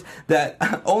heroes that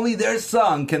only their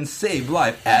song can save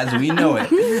life as we know it.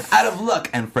 Out of luck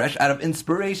and fresh out of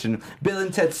inspiration, Bill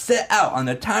and Ted set out on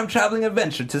a time-traveling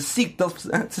adventure to seek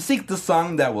the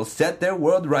song that will set their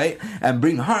world right and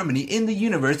bring harmony in the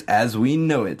universe as we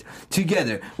know it.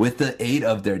 Together, with the aid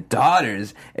of their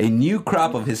daughters, a new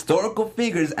crop of historical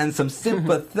figures, and some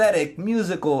sympathetic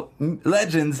musical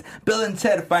legends, Bill and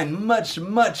Ted find much,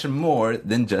 much more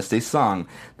than just a song.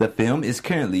 The film is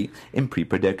currently in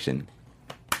pre-production.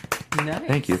 Nice.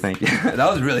 Thank you. That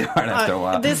was really hard after a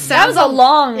while. This That was a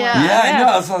long one. Yeah. Yeah, I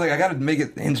know. So I was like, I gotta make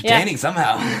it entertaining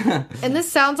somehow. And this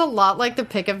sounds a lot like the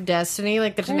Pick of Destiny,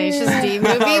 like the Tenacious D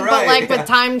movie, but Right. like with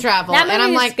time travel. That and I'm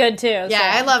movie's like, good too.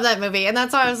 yeah, so. I love that movie, and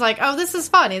that's why I was like, oh, this is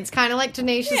fun. It's kind of like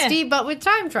Tenacious Yeah. D, but with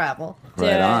time travel.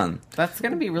 Right it. on. That's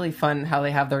going to be really fun how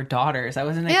they have their daughters. I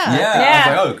wasn't Yeah. Yeah, expecting I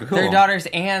Yeah. was like, oh, cool. their daughters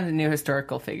and new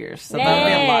historical figures. So that'll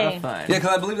be a lot Yay. of fun. Yeah, because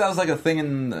I believe that was like a thing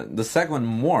in the second one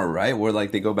more, right? Where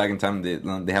like they go back in time,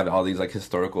 they have all these like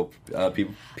historical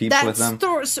peeps with them.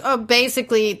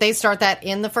 Basically, they start that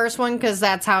in the first one because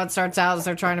that's how it starts out. Is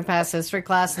they're trying to pass history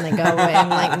class and they go and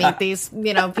like meet these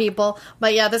people.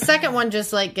 But yeah, the second one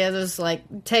just like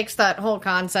takes that whole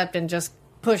concept and just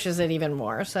pushes it even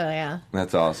more. So yeah.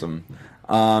 That's awesome.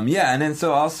 Yeah, and then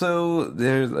so also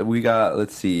we got,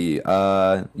 let's see,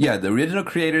 the original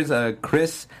creators,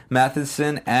 Chris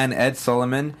Matheson and Ed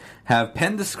Solomon, have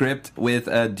penned the script with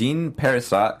Dean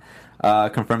Parasot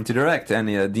confirmed to direct,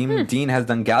 and Dean has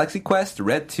done Galaxy Quest,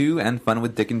 Red 2, and Fun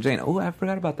with Dick and Jane. Oh, I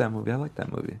forgot about that movie. I like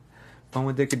that movie. Fun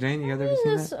with Dick and Jane. You guys ever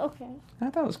seen It's that? okay. I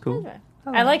thought it was cool.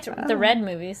 I liked the Red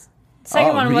movies.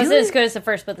 Second Oh, one wasn't really? as good as the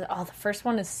first, but the first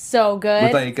one is so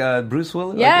good. With like Bruce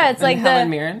Willis. yeah, like, it's like Helen the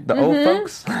Mirren. the old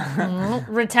folks.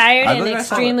 retired I and believe I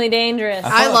saw extremely dangerous. saw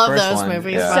I the love first those one,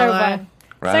 movies. yeah. by So the way. fun.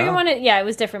 Right Second on. one, it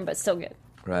was different, but still good.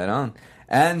 Right on.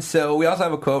 And so we also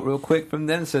have a quote real quick from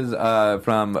them. It says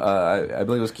from I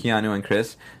believe it was Keanu and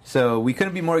Chris. So we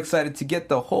couldn't be more excited to get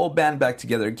the whole band back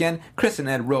together again. Chris and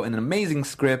Ed wrote an amazing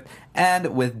script,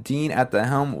 and with Dean at the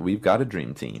helm, we've got a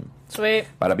dream team. Sweet.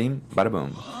 Bada bing, bada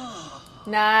boom.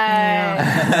 Nice.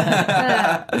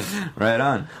 Right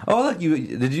on. Oh look,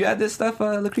 did you add this stuff,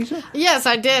 Lucretia? Yes,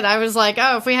 I did. I was like,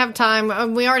 oh, if we have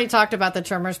time, we already talked about the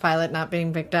Tremors pilot not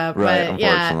being picked up, Right, but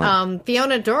yeah, unfortunately.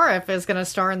 Fiona Dourif is going to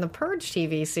star in the Purge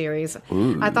TV series.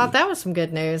 I thought that was some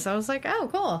good news. I was like, oh,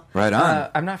 cool. Right on.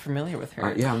 I'm not familiar with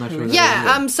her. Yeah, I'm not sure.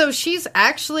 Yeah, so she's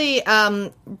actually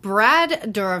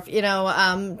Brad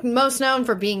Dourif, most known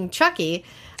for being Chucky.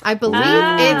 I believe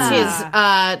it's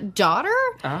his daughter.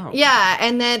 Oh. Yeah,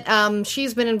 and that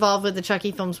she's been involved with the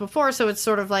Chucky films before, so it's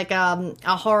sort of like a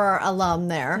horror alum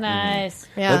there. Nice.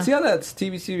 Yeah. Let's see how that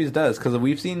TV series does, because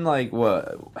we've seen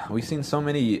we've seen so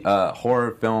many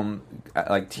horror film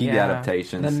TV Yeah.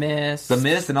 adaptations. The The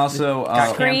Mist, and also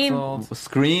got Scream. canceled.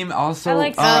 Scream. Also, I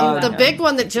like The big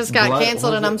one that just got Blood-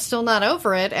 canceled, what and was I'm it? still not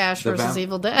over it. Ash The versus Vamp-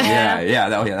 Evil Dead. Yeah,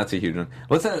 that's a huge one.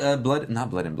 What's that? Not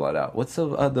Blood in, Blood Out. What's the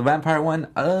vampire one?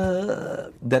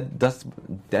 Dead Dusk.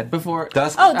 Dead Before-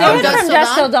 Dusk. Oh, David Dusk from Till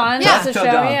Dusk Till Dawn? Dawn. Yeah. That's a Dusk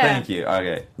show. Till Dawn. Yeah. Thank you.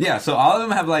 Okay. Yeah. So all of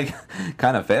them have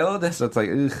kind of failed. So it's like,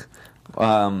 ugh.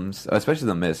 Especially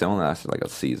The Mist. It only lasted like a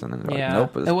season, and Yeah,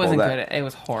 nope, it wasn't good. It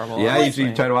was horrible. Yeah, honestly.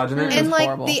 you tried watching it. And like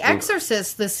horrible. The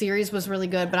Exorcist, the series was really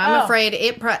good, but I'm Oh. afraid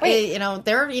Wait.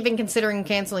 they're even considering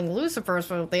canceling Lucifer,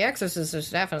 so The Exorcist is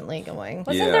definitely going.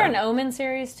 Wasn't Yeah. there an Omen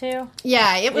series too?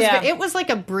 Yeah, it was. Yeah. It was like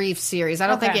a brief series. I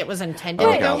don't Okay. think it was intended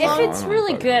Okay, to go okay. If long. it's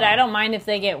really good, I don't mind if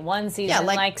they get one season. Yeah,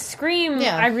 like- like Scream,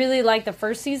 Yeah. I really liked the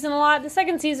first season a lot. The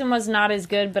second season was not as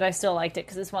good, but I still liked it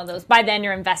because it's one of those. By then,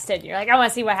 you're invested. You're like, I want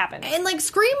to see what happens. And like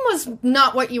Scream was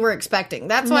not what you were expecting.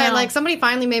 That's why No. like somebody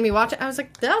finally made me watch it. I was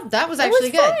like, that was actually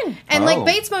was good. fun. And Oh. like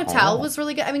Bates Motel Oh. was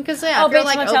really good. I mean, because Oh, if you're Bates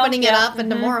like Motel, opening it yeah. up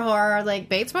into more horror, like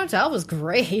Bates Motel was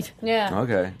great. Yeah.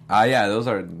 Okay. Yeah, those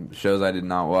are shows I did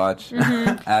not watch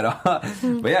Mm-hmm. at all.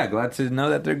 But yeah, glad to know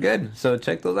that they're good. So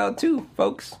check those out too,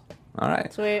 folks. All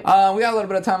right. Sweet. We got a little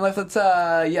bit of time left. Let's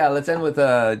end with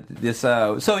this.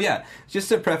 So yeah, just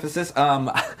to preface this,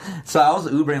 so I was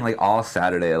Ubering like all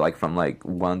Saturday, like from like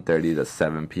 1:30 to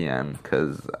 7 p.m.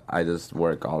 because I just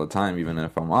work all the time, even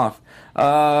if I'm off.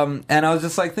 And I was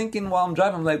just like thinking while I'm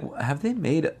driving, I'm like, have they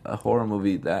made a horror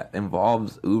movie that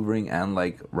involves Ubering and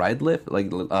like ride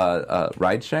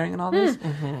ride sharing and all this?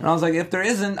 And I was like, if there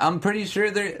isn't, I'm pretty sure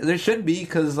there should be,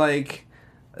 because like.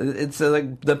 It's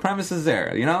like the premise is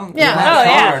there, you know? Yeah. It's Oh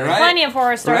yeah, hard, right? plenty of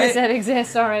horror stories Right? that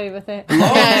exist already with it.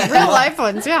 Yeah, real life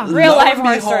ones. Yeah. Real Lo life and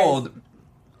horror stories.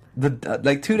 behold,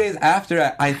 like 2 days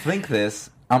after I think this,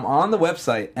 I'm on the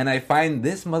website and I find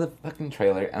this motherfucking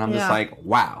trailer, and I'm just Yeah. like,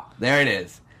 wow, there it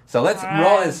is. So let's Alright.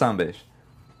 roll this son bitch.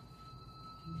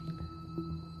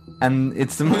 And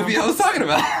it's the movie I was talking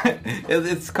about.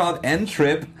 It's called End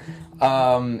Trip,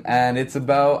 and it's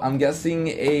about, I'm guessing,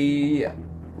 a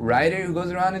writer who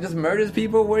goes around and just murders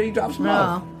people where he drops them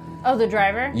off. No. Oh, the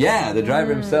driver. Yeah, the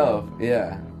driver himself.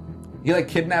 Yeah, he like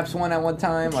kidnaps one at one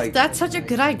time. Like That's such a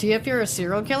good idea if you're a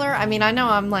serial killer. I mean, I know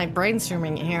I'm like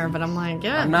brainstorming here, but I'm like,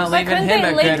 yeah. I'm not But leaving couldn't him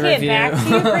they a link good it review. back to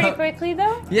you pretty quickly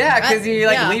though? Yeah, because you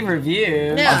yeah. leave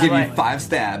reviews. Yeah. I'll give you Like- 5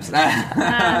 stabs.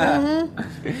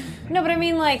 No, but I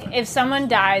mean, like, if someone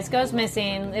dies, goes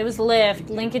missing, it was Lyft,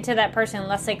 link it to that person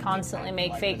unless they constantly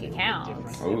make fake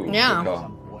accounts. Ooh, Yeah. good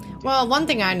call. Well, one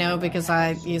thing I know, because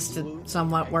I used to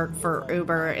somewhat work for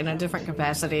Uber in a different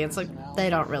capacity, it's like they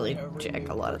don't really check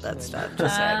a lot of that stuff.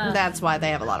 Just saying. That's why they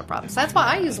have a lot of problems. That's why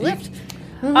I use Lyft.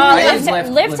 I use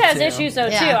Lyft, Lyft has too. issues though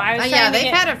too. Yeah, I was yeah, trying to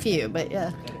they've get, had a few, but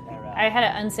yeah. I had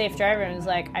an unsafe driver and was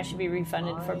like, I should be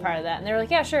refunded for part of that, and they were like,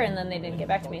 yeah, sure, and then they didn't get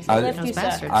back to me. So I- Lyft, Those you suck.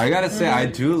 bastards. I gotta say, I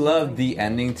do love the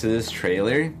ending to this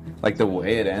trailer. Like the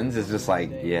way it ends is just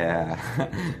like, yeah,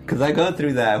 because I go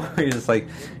through that where you're just like,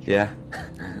 yeah,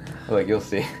 like you'll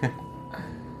see.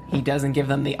 He doesn't give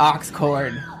them the aux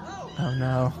cord. Oh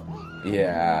no.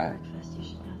 Yeah.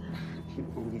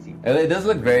 It does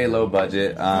look very low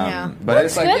budget, Yeah. but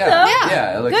it's like good, yeah, though.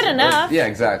 yeah, it looks Good enough. Yeah,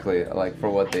 exactly. Like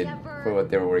for what they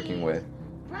were working with.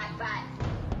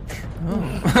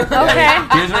 Okay.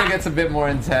 Here's where it gets a bit more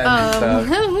intense and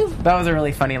stuff. That was a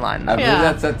really funny line I though. believe Yeah.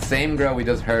 that's that same girl we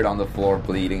just heard on the floor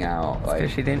bleeding out. Like,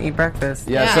 Because she didn't eat breakfast.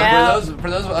 yeah. Yeah. So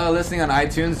for those listening on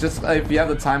iTunes, just if you have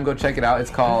the time, go check it out. It's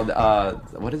called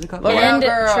what is it called? Look End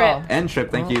out, girl. trip. End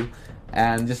Trip. Thank you.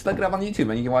 And just look it up on YouTube,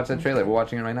 and you can watch that trailer. We're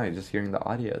watching it right now. You're just hearing the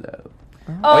audio, though.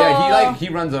 Oh yeah, he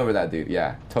runs over that dude.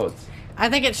 Yeah, totes. I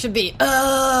think it should be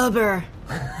Uber.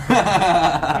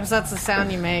 Because that's the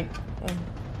sound you make.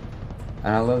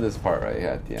 And I love this part right here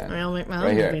at the end. I'll make my Right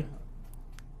own here. movie.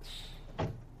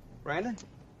 Brandon?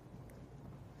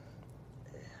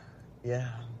 Yeah.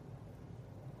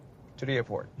 To the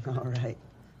airport. All right.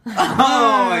 Oh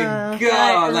my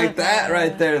god, like that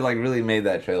right there, like really made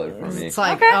that trailer for me. It's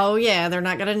like, oh yeah, they're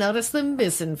not gonna notice them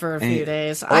missing for a few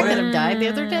days. I could have died the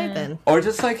other day then. Or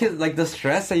just like his, like the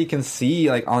stress that you can see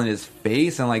like on his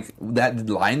face, and like that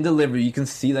line delivery, you can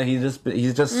see that he's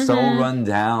just so run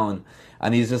down,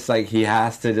 and he's just like he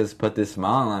has to just put this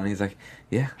smile on. He's like,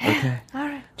 yeah, okay, All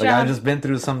right. like job. I've just been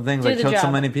through some things, like the killed so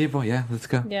job. many people. Yeah, let's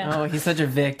go. Yeah. Oh, he's such a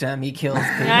victim. He kills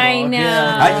people. I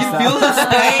know. I can feel his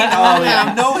pain. Oh yeah,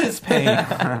 I know his pain.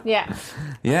 Yeah.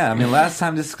 Yeah, I mean, last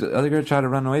time this other girl tried to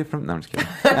run away from. No, I'm just kidding.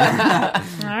 All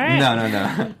right.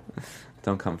 No.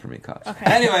 Don't come for me, cops. Okay.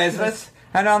 Anyways,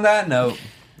 and on that note,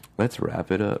 let's wrap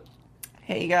it up.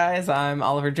 Hey guys, I'm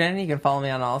Oliver Jenny. You can follow me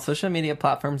on all social media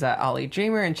platforms at Ollie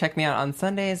Dreamer, and check me out on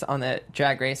Sundays on the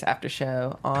Drag Race After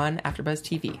Show on AfterBuzz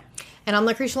TV. And I'm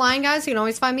Lucretia Lyon, guys. You can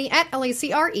always find me at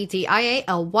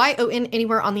LACRETIALYON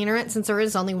anywhere on the internet, since there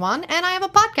is only one. And I have a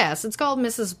podcast. It's called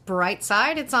Mrs.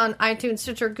 Brightside. It's on iTunes,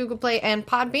 Stitcher, Google Play, and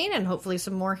Podbean, and hopefully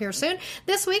some more here soon.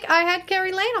 This week, I had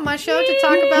Carrie Lane on my show to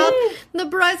talk about the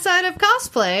bright side of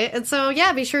cosplay. And so,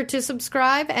 yeah, be sure to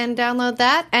subscribe and download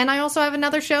that. And I also have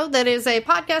another show that is a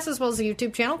podcast as well as a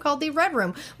YouTube channel called The Red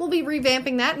Room. We'll be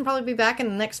revamping that and probably be back in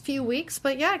the next few weeks.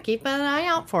 But yeah, keep an eye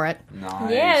out for it.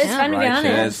 Nice. Yeah, it's fun to be on it.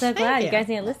 I'm Righteous. so glad you you. guys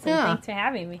need to listen. Yeah. Thanks for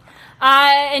having me.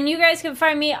 And you guys can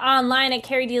find me online at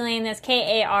Carrie D. Lane. That's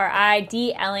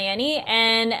KARIDLANE.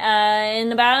 And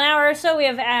in about an hour or so, we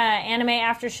have Anime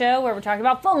After Show where we're talking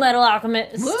about Full Metal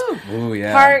Alchemist. Ooh,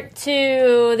 yeah. Part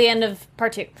 2, the end of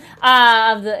part 2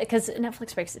 of the, because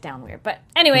Netflix breaks it down weird. But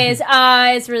anyways,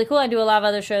 it's really cool. I do a lot of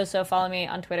other shows, so follow me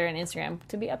on Twitter and Instagram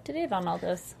to be up to date on all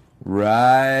those.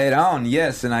 Right on.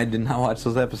 Yes, and I did not watch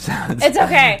those episodes. It's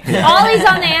okay. Ollie's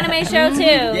on the anime show too.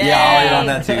 Yeah, Yay. I'll on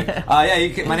that too.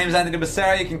 My name is Anthony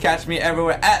Becerra. You can catch me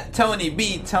everywhere at Tony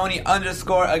B Tony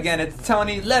 _. Again, it's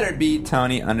Tony letter B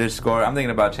Tony _. I'm thinking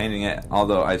about changing it,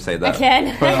 although I say that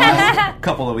Again. for the last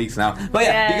couple of weeks now. But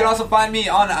yeah, Yeah. you can also find me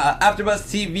on AfterBuzz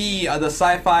TV, the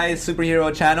sci-fi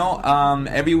superhero channel,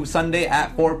 every Sunday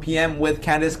at 4 p.m. with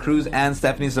Candace Cruz and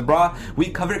Stephanie Sabra.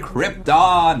 We cover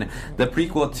Krypton, the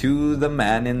prequel to the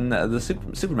Man in the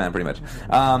Superman, pretty much.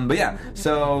 But yeah,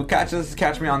 so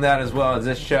catch me on that as well as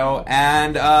this show.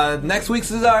 And next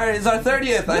week's is our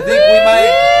 30th. I think we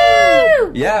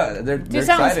might. Yeah, they're something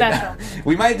excited. special.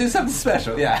 We might do something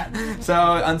special. Yeah.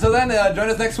 So until then, join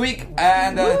us next week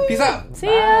and peace out. See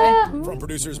ya. From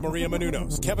producers Maria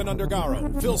Menounos, Kevin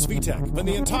Undergaro, Phil Svitek, and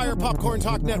the entire Popcorn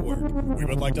Talk Network, we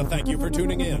would like to thank you for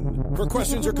tuning in. For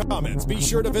questions or comments, be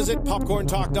sure to visit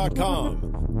popcorntalk.com.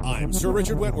 I'm Sir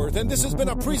Richard Wentworth, and this has been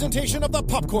a presentation of the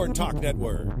Popcorn Talk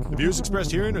Network. The views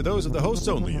expressed herein are those of the hosts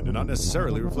only and do not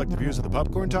necessarily reflect the views of the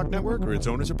Popcorn Talk Network or its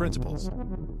owners or principals.